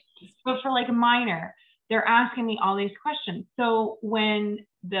 right? But for like a minor, they're asking me all these questions. So when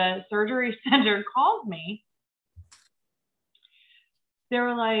the surgery center called me, they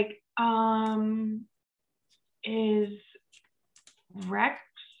were like, is Rex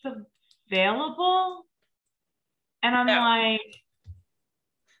available? And I'm like,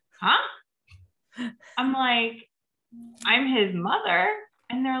 huh? I'm like, I'm his mother.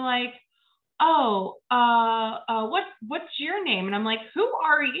 And they're like, oh, what's your name? And I'm like, who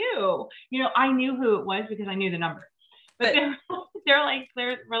are you? I knew who it was because I knew the number. But we're like,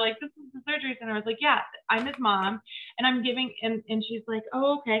 this is the surgery center. I was like, yeah, I'm his mom, and I'm giving, and she's like,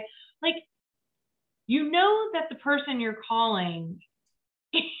 oh, okay. Like, that the person you're calling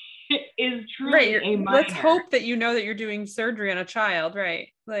is truly a minor. Let's hope that that you're doing surgery on a child, right?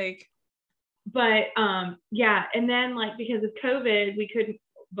 Like, but yeah, and then like because of COVID,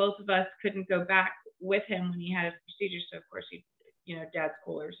 both of us couldn't go back with him when he had his procedure. So of course dad's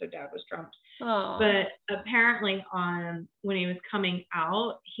cooler, so dad was trumped. Oh. But apparently when he was coming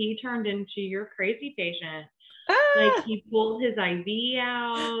out, he turned into your crazy patient. Like, he pulled his IV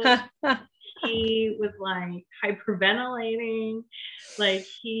out. He was like hyperventilating. Like,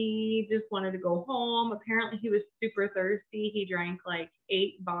 he just wanted to go home. Apparently he was super thirsty. He drank like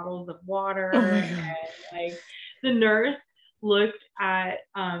 8 bottles of water. And like the nurse looked at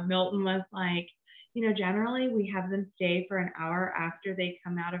Milton, was like, generally we have them stay for an hour after they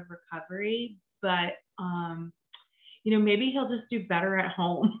come out of recovery, but maybe he'll just do better at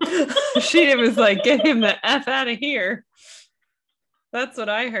home. She was like, get him the F out of here. That's what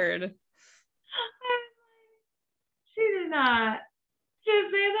I heard.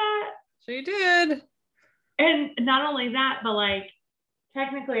 just say that. She did. And not only that, but like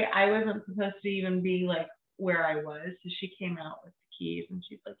technically I wasn't supposed to even be like where I was. So she came out with the keys and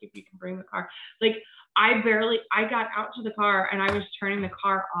she's like, if you can bring the car. Like I got out to the car and I was turning the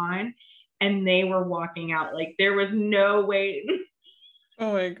car on and they were walking out. Like there was no way.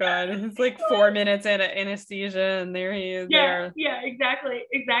 Oh my God. It's like 4 minutes in anesthesia and there he is there. Yeah, exactly.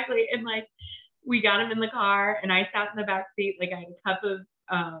 And like we got him in the car and I sat in the back seat. Like I had a cup of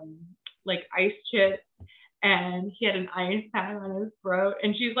like ice chips and he had an ice pack on his throat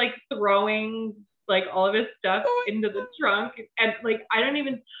and she's like throwing like all of his stuff into the trunk. And like, I don't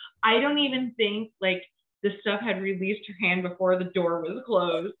even think like the stuff had released her hand before the door was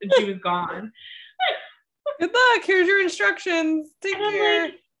closed and she was gone. Good luck. Here's your instructions. Take care.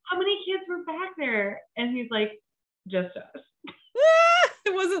 Like, how many kids were back there? And he's like, just us.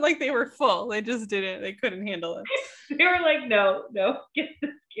 It wasn't like they were full. They just they couldn't handle it. They were like, no, get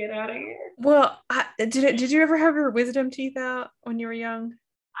this kid out of here. Well, did you ever have your wisdom teeth out when you were young?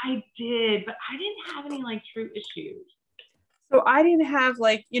 I did, but I didn't have any like true issues. So I didn't have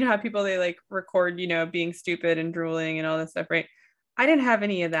like, you know how people, they like record, you know, being stupid and drooling and all this stuff, right? I didn't have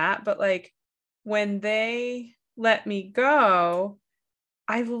any of that, but like when they let me go,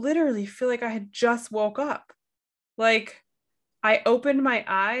 I literally feel like I had just woke up. Like I opened my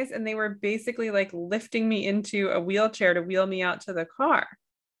eyes and they were basically like lifting me into a wheelchair to wheel me out to the car.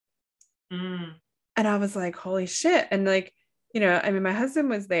 And I was like, holy shit. And like, you know, I mean, my husband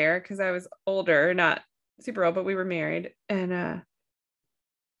was there because I was older, not super old, but we were married. And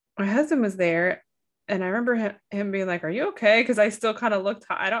my husband was there. And I remember him being like, are you okay? Because I still kind of looked,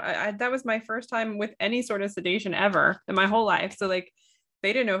 that was my first time with any sort of sedation ever in my whole life. So like,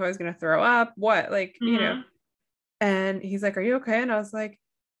 they didn't know if I was going to throw up, what, like, you know. And he's like, are you okay? And I was like,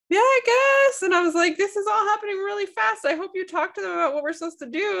 yeah, I guess. And I was like, this is all happening really fast. I hope you talk to them about what we're supposed to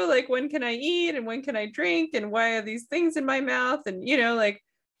do. Like, when can I eat and when can I drink? And why are these things in my mouth? And, you know, like,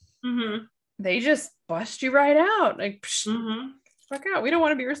 they just bust you right out. Like, fuck out. We don't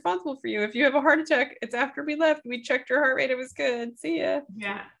want to be responsible for you. If you have a heart attack, it's after we left. We checked your heart rate. It was good. See ya.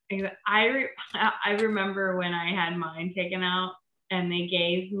 Yeah. I remember when I had mine taken out and they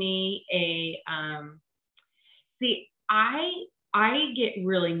gave me a, I get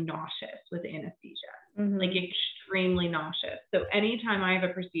really nauseous with anesthesia, like extremely nauseous. So anytime I have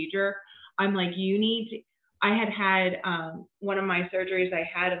a procedure, I'm like, I had one of my surgeries I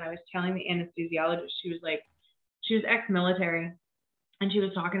had, and I was telling the anesthesiologist, she was ex-military, and she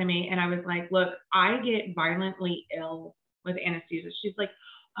was talking to me, and I was like, look, I get violently ill with anesthesia. She's like,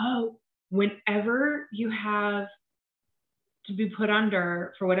 oh, whenever you have to be put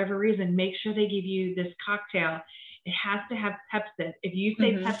under for whatever reason, make sure they give you this cocktail. It has to have Pepsid. If you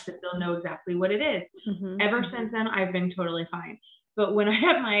say Pepsid, they'll know exactly what it is. Ever since then, I've been totally fine. But when I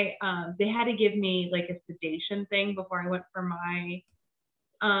had my, they had to give me like a sedation thing before I went for my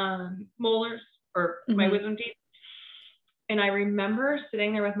molars or my wisdom teeth. And I remember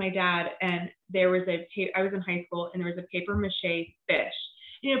sitting there with my dad, and there was I was in high school, and there was a paper mache fish.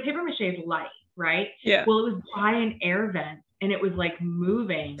 You know, paper mache is light, right? Yeah. Well, it was by an air vent. And it was like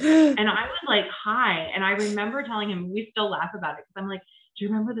moving, and I was like, hi. And I remember telling him, we still laugh about it, because I'm like, do you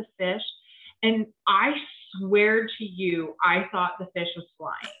remember the fish? And I swear to you, I thought the fish was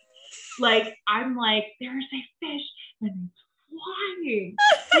flying. Like, I'm like, there's a fish and it's flying.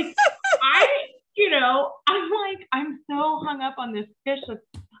 Like, I'm like, I'm so hung up on this fish that's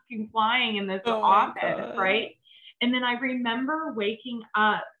fucking flying in this office, right? And then I remember waking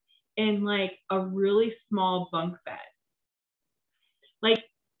up in like a really small bunk bed. Like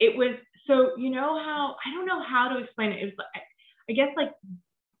it was, so you know how, I don't know how to explain it. It was like, I guess like,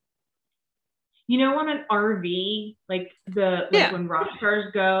 you know, on an RV, like when rock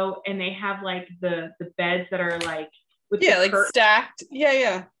stars go and they have like the beds that are like with like stacked.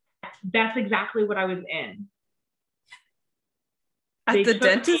 Yeah. That's exactly what I was in. At the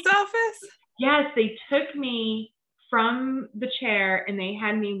dentist office? Yes, they took me from the chair and they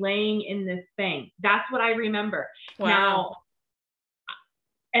had me laying in this thing. That's what I remember. Wow. Now,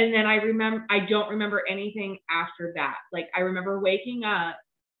 and then I don't remember anything after that. Like I remember waking up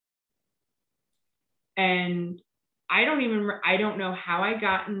and I don't know how I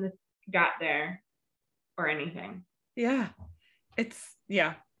got there or anything. Yeah. It's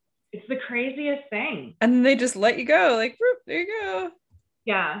the craziest thing. And then they just let you go. Like, whoop, there you go.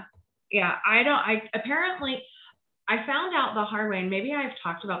 Yeah. Apparently I found out the hard way, and maybe I've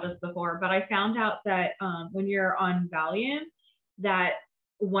talked about this before, but I found out that when you're on Valium, that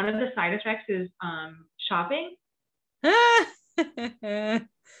one of the side effects is shopping.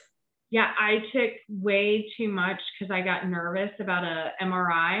 Yeah, I took way too much because I got nervous about a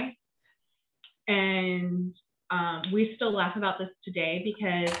MRI. And we still laugh about this today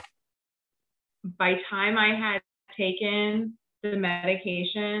because by time I had taken the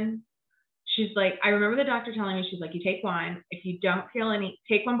medication, she's like, I remember the doctor telling me, she's like, you take one. If you don't feel any,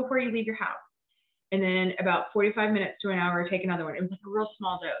 take one before you leave your house. And then about 45 minutes to an hour, take another one. It was like a real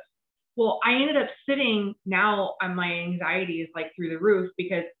small dose. Well, I ended up sitting, now my anxiety is like through the roof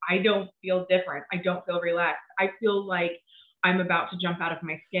because I don't feel different. I don't feel relaxed. I feel like I'm about to jump out of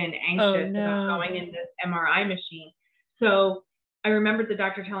my skin, anxious about going in this MRI machine. So I remembered the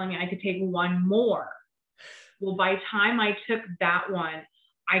doctor telling me I could take one more. Well, by the time I took that one,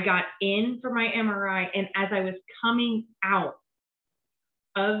 I got in for my MRI. And as I was coming out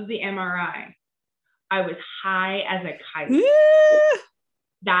of the MRI, I was high as a kite.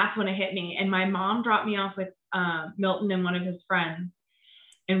 That's when it hit me. And my mom dropped me off with Milton and one of his friends.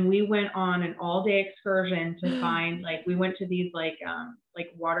 And we went on an all-day excursion to find, like, we went to these like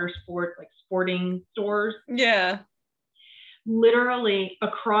water sports, like sporting stores. Yeah. Literally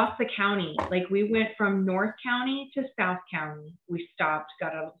across the county. Like, we went from North County to South County. We stopped,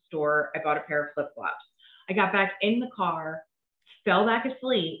 got out of the store. I bought a pair of flip-flops. I got back in the car, fell back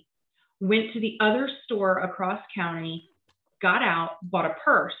asleep, went to the other store across county, got out, bought a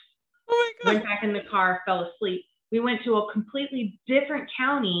purse, went back in the car, fell asleep. We went to a completely different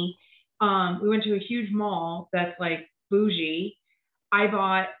county. We went to a huge mall that's like bougie. I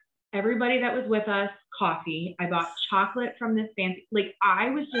bought everybody that was with us coffee. I bought chocolate from this fancy, like, I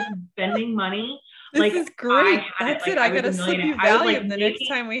was just spending money. This is great. That's it. I gotta slip you Valium the next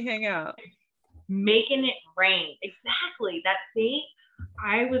time we hang out. Making it rain. Exactly. That date,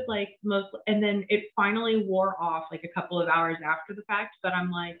 I was like and then it finally wore off like a couple of hours after the fact. But I'm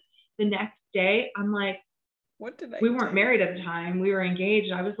like, the next day, I'm like, what did we weren't married at the time. We were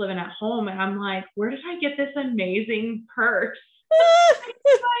engaged. I was living at home and I'm like, where did I get this amazing purse? Like,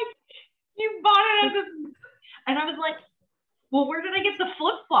 you bought it at this, and I was like, well, where did I get the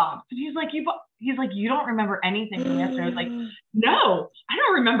flip-flops? And he's like, you don't remember anything from yesterday. I was like, no, I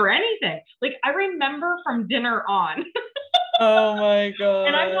don't remember anything. Like, I remember from dinner on. Oh my God.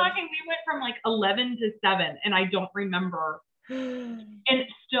 And I'm talking, we went from like 11 to 7 and I don't remember. And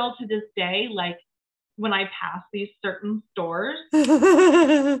still to this day, like, when I pass these certain stores, I'm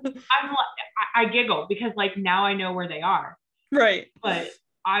like, I giggle because like now I know where they are. Right. But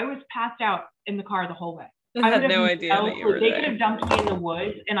I was passed out in the car the whole way. I had no idea that you were They there. could have dumped me in the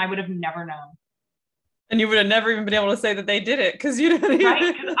woods and I would have never known. And you would have never even been able to say that they did it because you didn't even...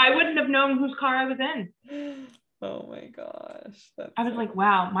 Right? Because I wouldn't have known whose car I was in. Oh my gosh. I was like,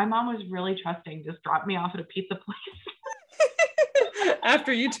 wow, my mom was really trusting. Just dropped me off at a pizza place.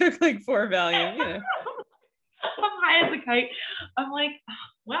 After you took like 4 Valium, you know. I'm high as a kite. I'm like,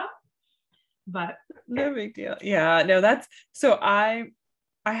 well, but no big deal. Yeah, no, that's so I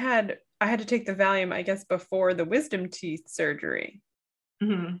had to take the Valium, I guess, before the wisdom teeth surgery.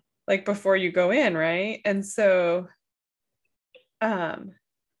 Mm-hmm. Like before you go in, right? And so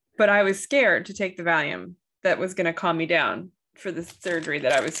but I was scared to take the Valium that was going to calm me down for the surgery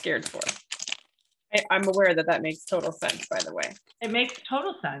that I was scared for. I'm aware that makes total sense, by the way. It makes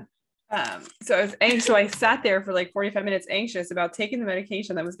total sense. So I was anxious. So I sat there for like 45 minutes anxious about taking the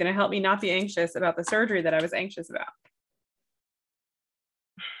medication that was going to help me not be anxious about the surgery that I was anxious about.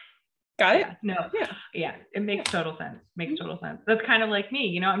 Got it? Yeah, it makes total sense. Makes total sense. That's kind of like me,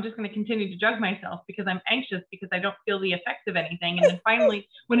 you know, I'm just going to continue to drug myself because I'm anxious because I don't feel the effects of anything. And then finally,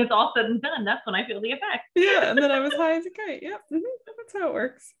 when it's all said and done, that's when I feel the effects. Yeah, and then I was high as a kite. Yep, that's how it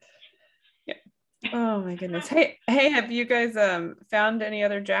works. Yeah. Oh my goodness. Hey, have you guys found any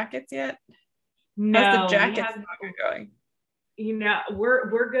other jackets yet? No. How's the jacket going? You know,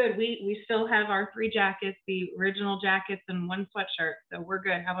 we're good. We still have our 3 jackets, the original jackets and 1 sweatshirt. So we're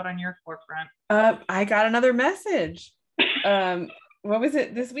good. How about on your forefront? I got another message. What was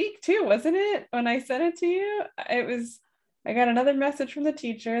it this week too, wasn't it? When I sent it to you, I got another message from the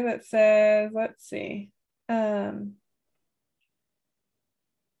teacher that says, let's see. Hold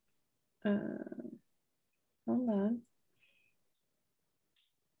on.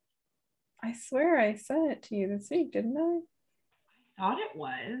 I swear I sent it to you this week, didn't I? I thought it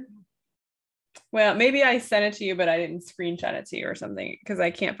was. Well, maybe I sent it to you, but I didn't screenshot it to you or something because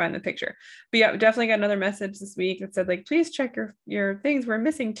I can't find the picture. But yeah, definitely got another message this week that said, like, please check your things. We're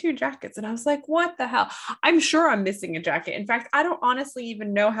missing 2 jackets. And I was like, what the hell? I'm sure I'm missing a jacket. In fact, I don't honestly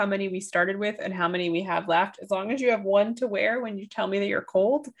even know how many we started with and how many we have left. As long as you have 1 to wear when you tell me that you're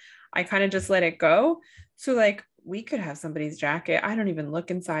cold, I kind of just let it go. So like, we could have somebody's jacket. I don't even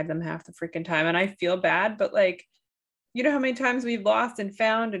look inside them half the freaking time. And I feel bad, but like, you know how many times we've lost and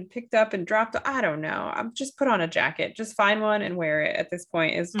found and picked up and dropped? I don't know. I'm just put on a jacket. Just find one and wear it at this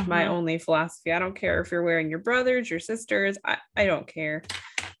point is my only philosophy. I don't care if you're wearing your brothers, your sisters. I don't care.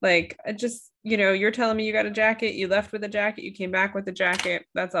 Like, I just, you know, you're telling me you got a jacket, you left with a jacket, you came back with a jacket.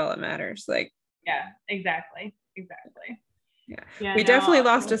 That's all that matters. Like, yeah, exactly. Yeah, we definitely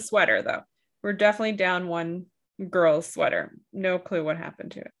lost a sweater though. We're definitely down one girl's sweater. No clue what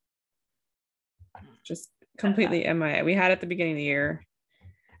happened to it. Just completely MIA. We had it at the beginning of the year.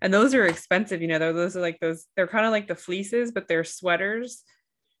 And those are expensive, you know, those are like they're kind of like the fleeces, but they're sweaters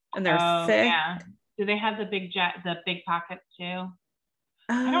and they're thick. Yeah. Do they have the big pockets too?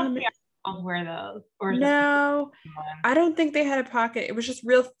 I don't think I'll wear those. Or no, I don't think they had a pocket. It was just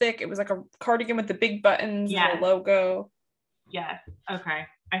real thick. It was like a cardigan with the big buttons and a logo. Yes. Okay.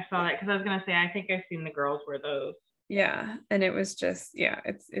 I saw that because I was gonna say I think I've seen the girls wear those. Yeah, and it was just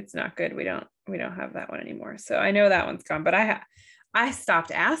it's not good. We don't have that one anymore. So I know that one's gone, but I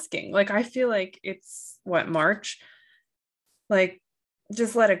stopped asking. Like I feel like it's March. Like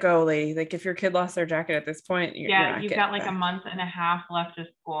just let it go, lady. Like if your kid lost their jacket at this point, you've got like a month and a half left of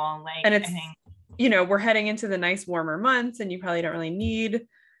school. Like, and it's you know, we're heading into the nice warmer months, and you probably don't really need,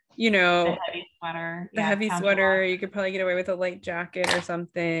 you know, the heavy sweater. The heavy sweater. You could probably get away with a light jacket or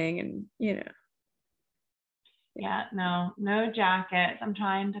something, and you know. Yeah, no jackets. I'm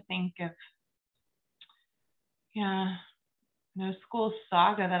trying to think of no school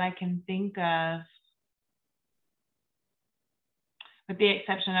saga that I can think of. With the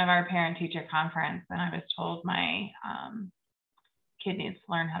exception of our parent-teacher conference, and I was told my kid needs to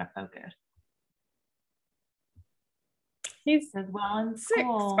learn how to focus. He's as well in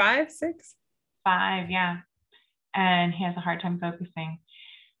school. 6. 5, yeah. And he has a hard time focusing.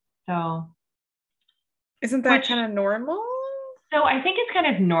 So isn't that kind of normal? So I think it's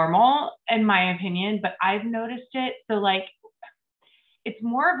kind of normal in my opinion, but I've noticed it. So like it's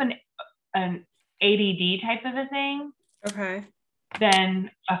more of an ADD type of a thing. Okay. Than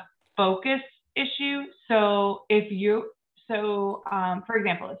a focus issue. So for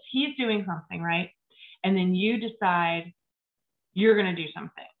example, if he's doing something, right? And then you decide you're going to do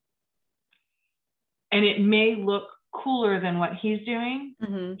something. And it may look cooler than what he's doing.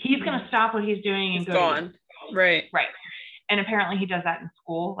 Mm-hmm. He's going to stop what he's doing and go gone. Right. And apparently he does that in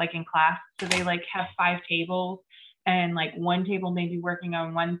school, like in class. So they like have 5 tables and like one table may be working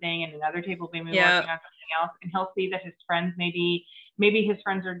on one thing and another table may be working on something else. And he'll see that his friends maybe his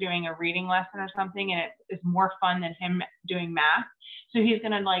friends are doing a reading lesson or something and it is more fun than him doing math. So he's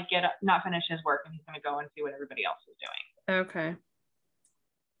going to like get up, not finish his work and he's going to go and see what everybody else is doing. Okay.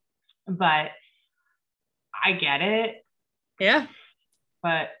 But I get it. Yeah.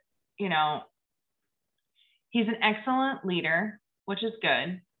 But, you know, he's an excellent leader, which is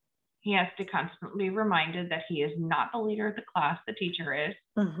good. He has to constantly be reminded that he is not the leader of the class, the teacher is.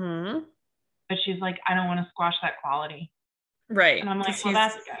 Mm-hmm. But she's like, I don't want to squash that quality. Right. And I'm like, well,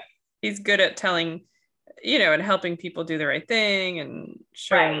 that's good. He's good at telling, you know, and helping people do the right thing and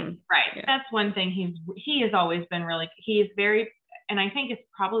showing. Right. Yeah. That's one thing he has always been really, he is very, and I think it's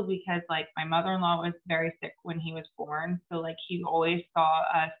probably because like my mother-in-law was very sick when he was born. So like he always saw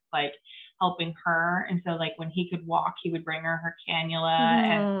us like helping her. And so like when he could walk, he would bring her cannula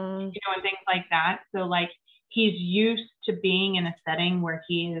and, you know, and things like that. So like he's used to being in a setting where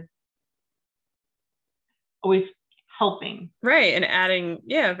he is always helping. Right. And adding,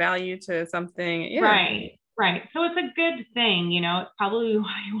 value to something. Yeah. Right. So it's a good thing, you know, it's probably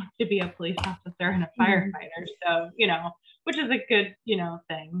why he wants to be a police officer and a firefighter. So, you know, which is a good, you know,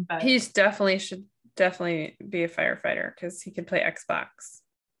 thing. But should definitely be a firefighter because he can play Xbox.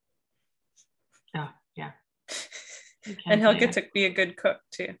 Oh, yeah. And he'll get to be a good cook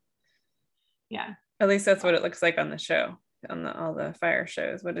too. Yeah. At least that's what it looks like on the show, on all the fire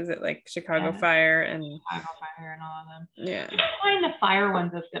shows. What is it, like Chicago Fire and Chicago Fire and all of them? Yeah. I find the fire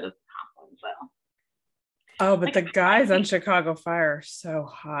ones as good as the cop ones though. Oh, but the guys on Chicago Fire are so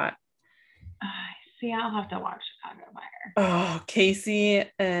hot. See, I'll have to watch Chicago Fire. Oh, Casey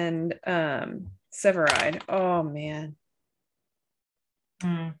and Severide. Oh man.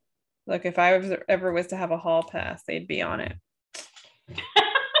 Look, if I ever was to have a hall pass, they'd be on it.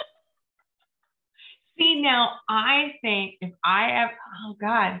 See, now I think if I have, oh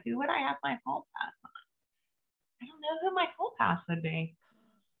God, who would I have my hall pass on? I don't know who my hall pass would be.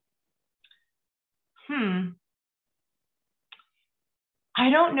 I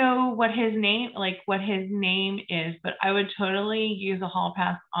don't know what his name is, but I would totally use a hall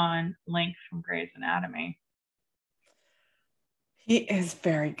pass on Link from Grey's Anatomy. He is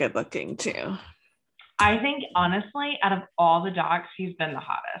very good looking too. I think honestly, out of all the docs, he's been the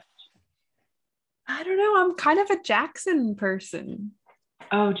hottest. I don't know. I'm kind of a Jackson person.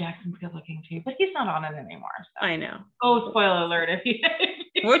 Oh, Jackson's good looking too, but he's not on it anymore. So. I know. Oh, spoiler alert! If you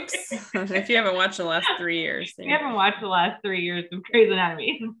Whoops! If you haven't watched the last 3 years, you haven't watched the last 3 years of Grey's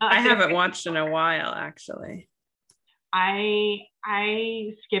Anatomy. I haven't watched in a while, actually. I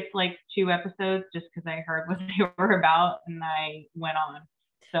skipped like 2 episodes just because I heard what they were about, and I went on.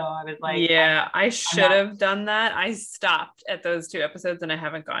 So I was like, yeah, I should have done that. I stopped at those 2 episodes and I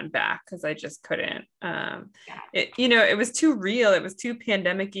haven't gone back because I just couldn't. It was too real. It was too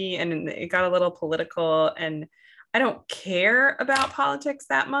pandemic-y and it got a little political, and I don't care about politics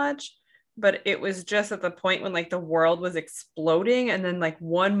that much, but it was just at the point when like the world was exploding, and then like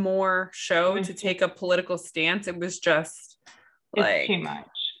one more show to take a political stance. It was just like it's too much.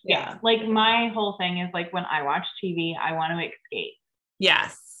 Yeah. Like my whole thing is like when I watch TV, I want to escape.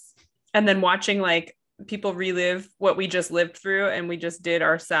 Yes. And then watching like people relive what we just lived through and we just did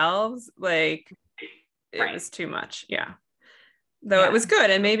ourselves, like it was too much. Yeah. Though it was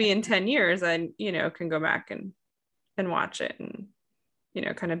good. And maybe in 10 years, I, can go back and watch it and,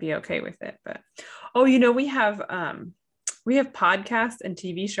 kind of be okay with it. But, we have podcast and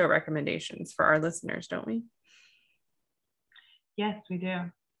TV show recommendations for our listeners, don't we? Yes, we do.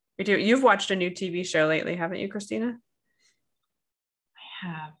 We do. You've watched a new TV show lately, haven't you, Christina? I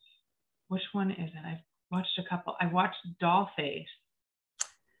have. Which one is it? I've watched a couple. I watched Dollface.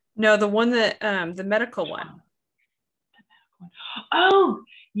 No, the one that the medical one. The medical one. Oh,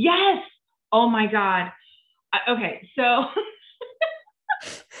 yes. Oh my God. Okay, so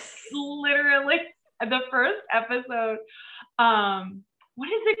literally the first episode. What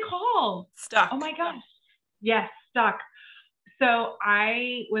is it called? Stuck. Oh my gosh. Yes, Stuck. So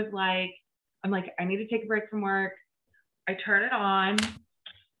I was like, I need to take a break from work. I turn it on.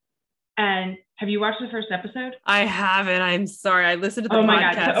 And have you watched the first episode? I haven't. I'm sorry. I listened to the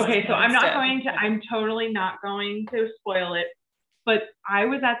podcast. Oh my God. So I'm totally not going to spoil it. But I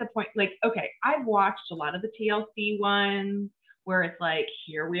was at the point, like, okay, I've watched a lot of the TLC ones where it's like,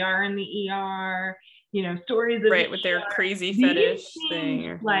 here we are in the ER, stories of right with their crazy fetish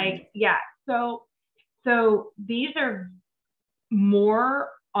thing. Like, yeah. So these are more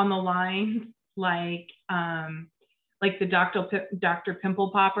on the lines like the Dr.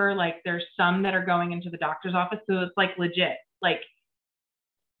 Pimple Popper. Like there's some that are going into the doctor's office, so it's like legit.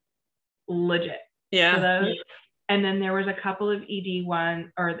 Yeah. For those. And then there was a couple of ED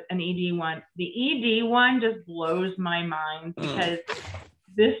one or an ED one. The ED one just blows my mind because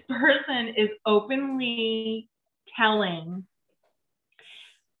this person is openly telling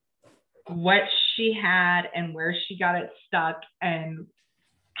what she had and where she got it stuck and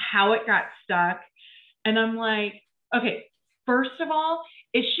how it got stuck. And I'm like, okay, first of all,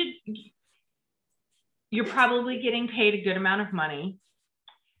 you're probably getting paid a good amount of money,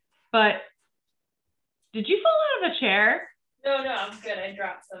 but did you fall out of a chair? No, I'm good. I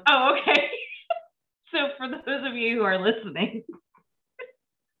dropped some. Oh, okay. So for those of you who are listening,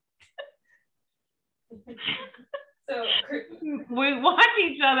 so we watch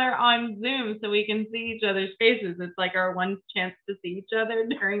each other on Zoom so we can see each other's faces. It's like our one chance to see each other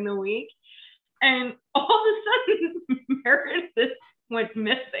during the week. And all of a sudden, Meredith went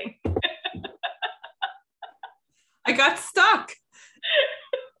missing. I got stuck.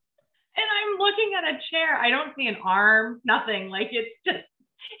 And I'm looking at a chair. I don't see an arm, nothing. Like it's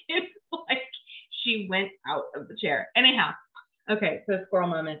like she went out of the chair. Anyhow, okay, so squirrel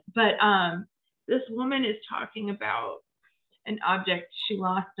moment. But this woman is talking about an object she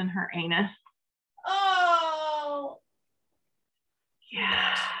lost in her anus. Oh.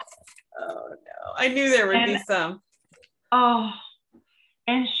 Yeah. Oh no. I knew there would be some. Oh.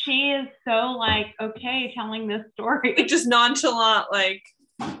 And she is so like, okay, telling this story. Like just nonchalant, like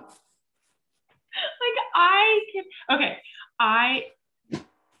I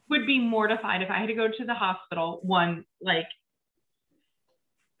would be mortified if I had to go to the hospital. One, like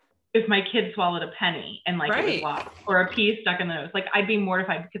if my kid swallowed a penny and like it was lost, or a pea stuck in the nose, like I'd be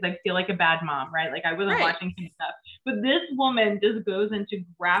mortified because I feel like a bad mom, right? Like I wasn't watching some stuff. But this woman just goes into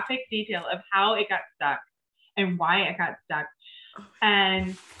graphic detail of how it got stuck and why it got stuck.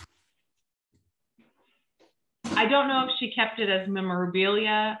 And I don't know if she kept it as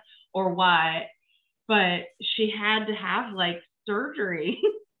memorabilia or what, but she had to have like surgery.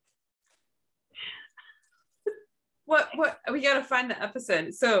 What we got to find the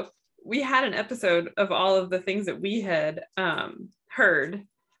episode. So we had an episode of all of the things that we had heard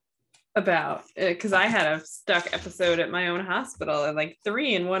about, because I had a stuck episode at my own hospital, and like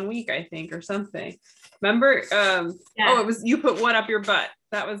 3 in 1 week, I think, or something. Remember? Oh, it was you put one up your butt.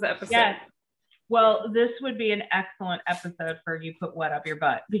 That was the episode. Well, this would be an excellent episode for You Put What Up Your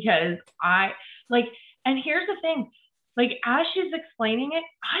Butt, because I like, and here's the thing, like, as she's explaining it,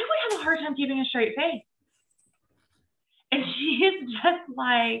 I would have a hard time keeping a straight face. And she is just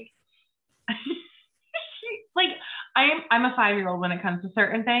like, like, I'm a 5-year-old when it comes to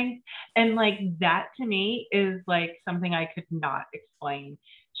certain things. And like, that to me is like something I could not explain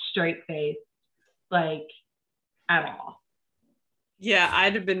straight face, like, at all. Yeah,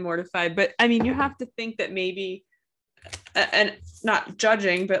 I'd have been mortified. But I mean, you have to think that maybe, and not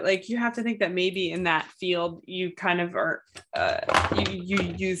judging, but like, you have to think that maybe in that field, you kind of are,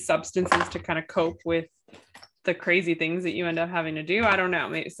 you use substances to kind of cope with the crazy things that you end up having to do. I don't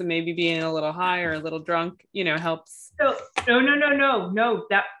know. So maybe being a little high or a little drunk, helps. So no,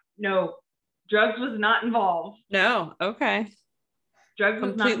 drugs was not involved. No. Okay. Drugs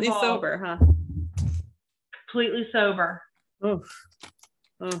was completely not involved. Sober, huh? Completely sober. Oh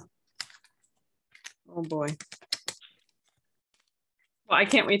boy. Well, I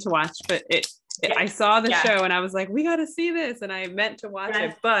can't wait to watch, but I saw the show and I was like, we got to see this. And I meant to watch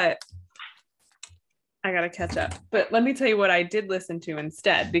it, but I got to catch up. But let me tell you what I did listen to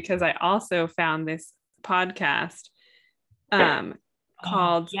instead, because I also found this podcast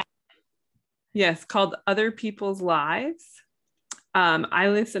called Other People's Lives. I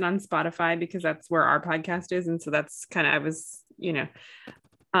listen on Spotify because that's where our podcast is. And so that's kind of, I was,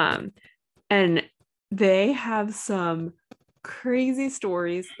 and they have some crazy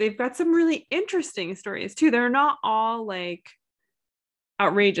stories. They've got some really interesting stories too. They're not all like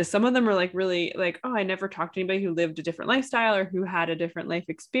outrageous. Some of them are like really like, oh, I never talked to anybody who lived a different lifestyle or who had a different life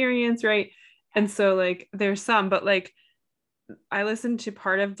experience, right? And so like there's some, but like I listened to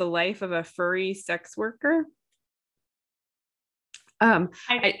part of the life of a furry sex worker. I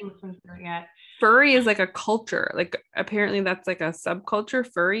didn't listen to it yet. Furry is like a culture. Like apparently that's like a subculture.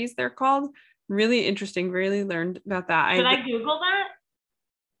 Furries, they're called. Really interesting. Really learned about that. Could I Google that?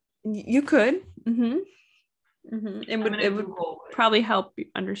 You could. Mm-hmm. Mm-hmm. It would probably help you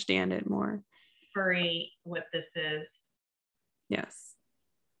understand it more. Furry, what this is. Yes.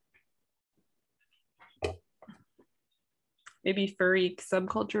 Maybe furry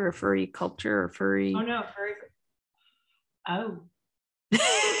subculture or furry culture or furry. Oh no, furry. Oh.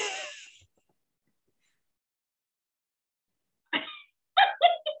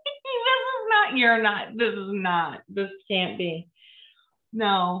 This can't be.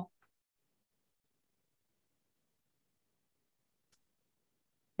 No.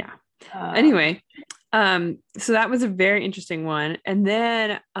 Yeah. Anyway, so that was a very interesting one. And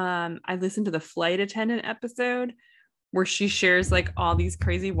then I listened to the flight attendant episode where she shares like all these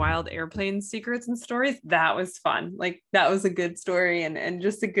crazy wild airplane secrets and stories. That was fun. Like that was a good story and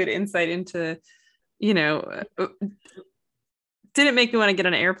just a good insight into, didn't make me want to get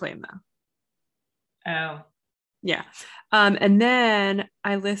on an airplane though. Oh. Yeah. And then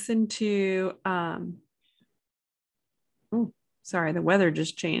I listened to sorry, the weather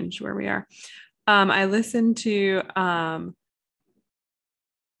just changed where we are. I listened to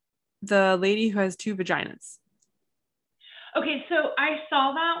the lady who has 2 vaginas. Okay, so I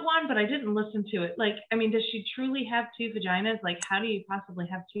saw that one, but I didn't listen to it. Like, I mean, does she truly have 2 vaginas? Like, how do you possibly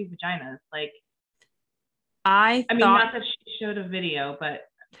have 2 vaginas? Like, I mean, not that she showed a video, but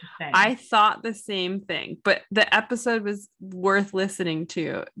I thought the same thing, but the episode was worth listening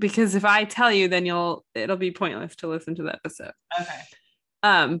to because if I tell you, then it'll be pointless to listen to the episode. Okay.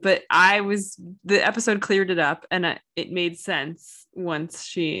 But the episode cleared it up and it made sense once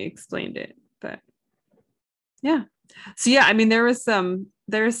she explained it, but yeah. So yeah, I mean, there was some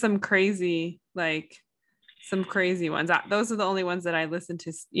crazy, like some crazy ones. Those are the only ones that I listened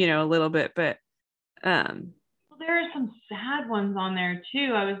to, a little bit, but, well, there are some sad ones on there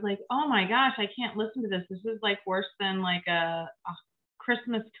too. I was like, oh my gosh, I can't listen to this. This is like worse than like a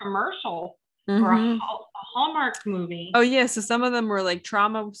Christmas commercial or a Hallmark movie. Oh yeah. So some of them were like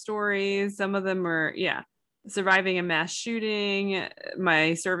trauma stories. Some of them were, surviving a mass shooting.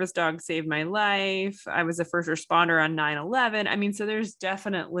 My service dog saved my life. I was a first responder on 9/11. I mean, so there's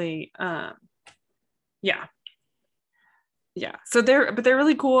definitely, yeah. So they're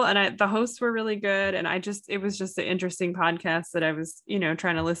really cool. And the hosts were really good. And it was just an interesting podcast that I was,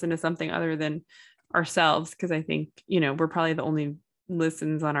 trying to listen to something other than ourselves. Cause I think, we're probably the only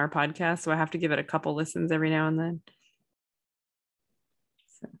listens on our podcast. So I have to give it a couple listens every now and then.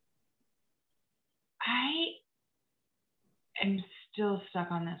 So. I am still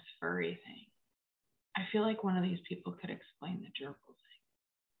stuck on this furry thing. I feel like one of these people could explain the gerbil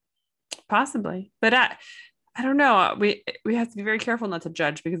thing. Possibly. But I don't know. We have to be very careful not to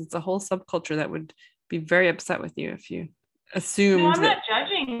judge because it's a whole subculture that would be very upset with you if you assumed No, I'm that. not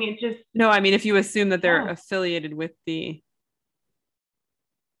judging. It just No, I mean, if you assume that they're Oh. affiliated with the.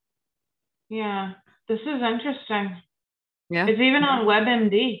 yeah. This is interesting. Yeah. It's even on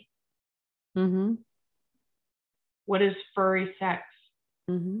WebMD. Mm-hmm. What is furry sex?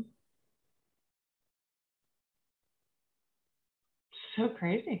 Mm-hmm. So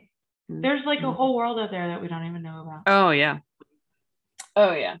crazy. Mm-hmm. There's like a whole world out there that we don't even know about. Oh yeah.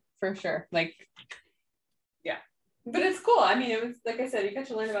 Oh yeah, for sure. Like, yeah. But it's cool. I mean, it was like I said, you got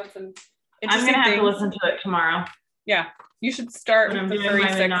to learn about some interesting I'm gonna have things. to listen to it tomorrow. Yeah, you should start When I'm with the doing furry my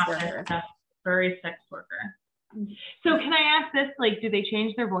sex monopoly worker. stuff. Furry sex worker. So can I ask this? Like, do they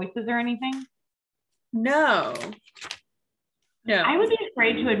change their voices or anything? No. I would be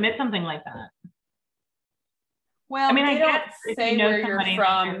afraid to admit something like that. Well, I mean, they I don't guess if say you know where you're somebody,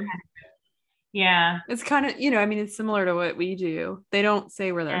 from. Yeah. It's kind of, I mean, it's similar to what we do. They don't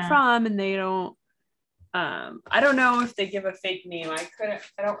say where they're Yeah. from, and they don't. I don't know if they give a fake name. I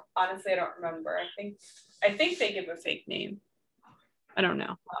don't remember. I think they give a fake name. I don't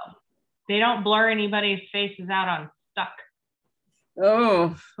know. Well, they don't blur anybody's faces out on Stuck.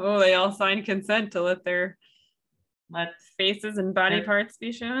 Oh, they all signed consent to let their faces and body parts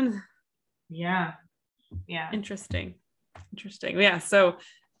be shown. Yeah. Interesting. Yeah. So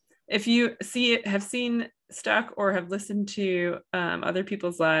if you have seen Stuck or have listened to other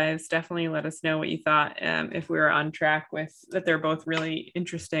people's lives, definitely let us know what you thought. If we were on track with that, they're both really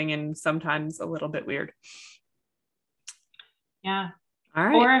interesting and sometimes a little bit weird. Yeah. All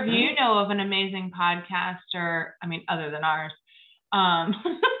right. Or if you know of an amazing podcaster, I mean, other than ours,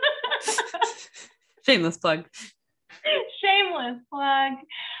 shameless plug. Shameless plug.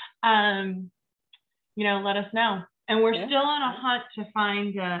 Let us know. And we're still on a hunt to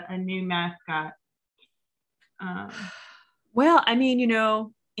find a new mascot. Well, I mean,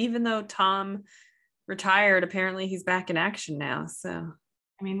 even though Tom retired, apparently he's back in action now. So,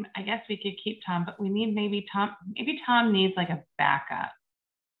 I mean, I guess we could keep Tom, but we need maybe Tom needs like a backup.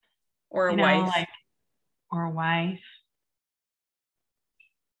 Or a wife. Or a wife.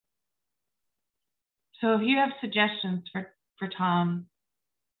 So if you have suggestions for Tom,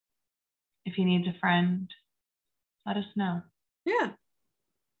 if he needs a friend, let us know. Yeah.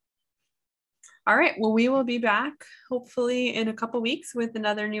 All right. Well, we will be back hopefully in a couple weeks with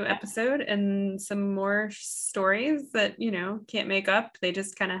another new episode and some more stories that, can't make up. They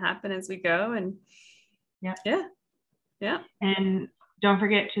just kind of happen as we go. And yeah. And don't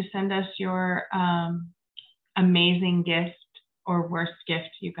forget to send us your amazing gift or worst gift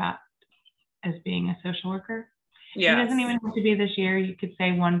you got as being a social worker. Yeah. It doesn't even have to be this year. You could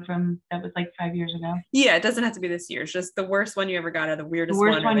say one that was like 5 years ago. Yeah, it doesn't have to be this year. It's just the worst one you ever got or the weirdest one.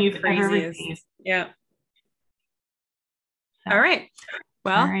 The worst one or you've the craziest. ever received. Yeah. So, all right.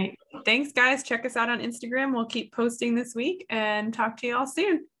 Well, all right. Thanks, guys. Check us out on Instagram. We'll keep posting this week and talk to you all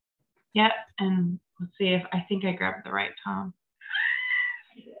soon. Yep. And let's see if I think I grabbed the right Tom.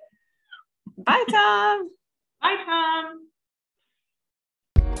 Bye, Tom. Bye, Tom.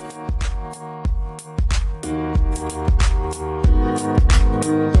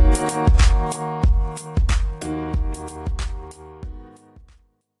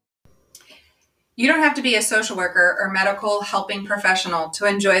 You don't have to be a social worker or medical helping professional to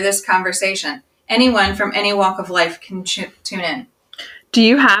enjoy this conversation. Anyone from any walk of life can tune in. Do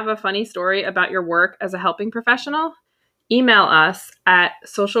you have a funny story about your work as a helping professional? Email us at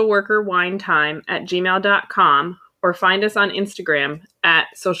socialworkerwinetime@gmail.com or find us on Instagram at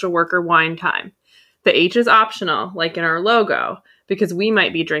socialworkerwinetime. The H is optional, like in our logo, because we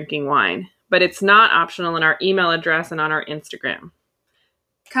might be drinking wine, but it's not optional in our email address and on our Instagram.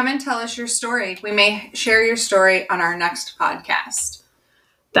 Come and tell us your story. We may share your story on our next podcast.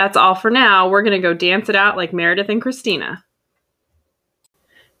 That's all for now. We're going to go dance it out like Meredith and Christina.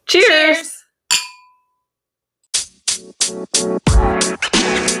 Cheers!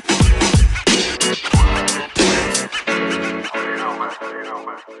 Cheers.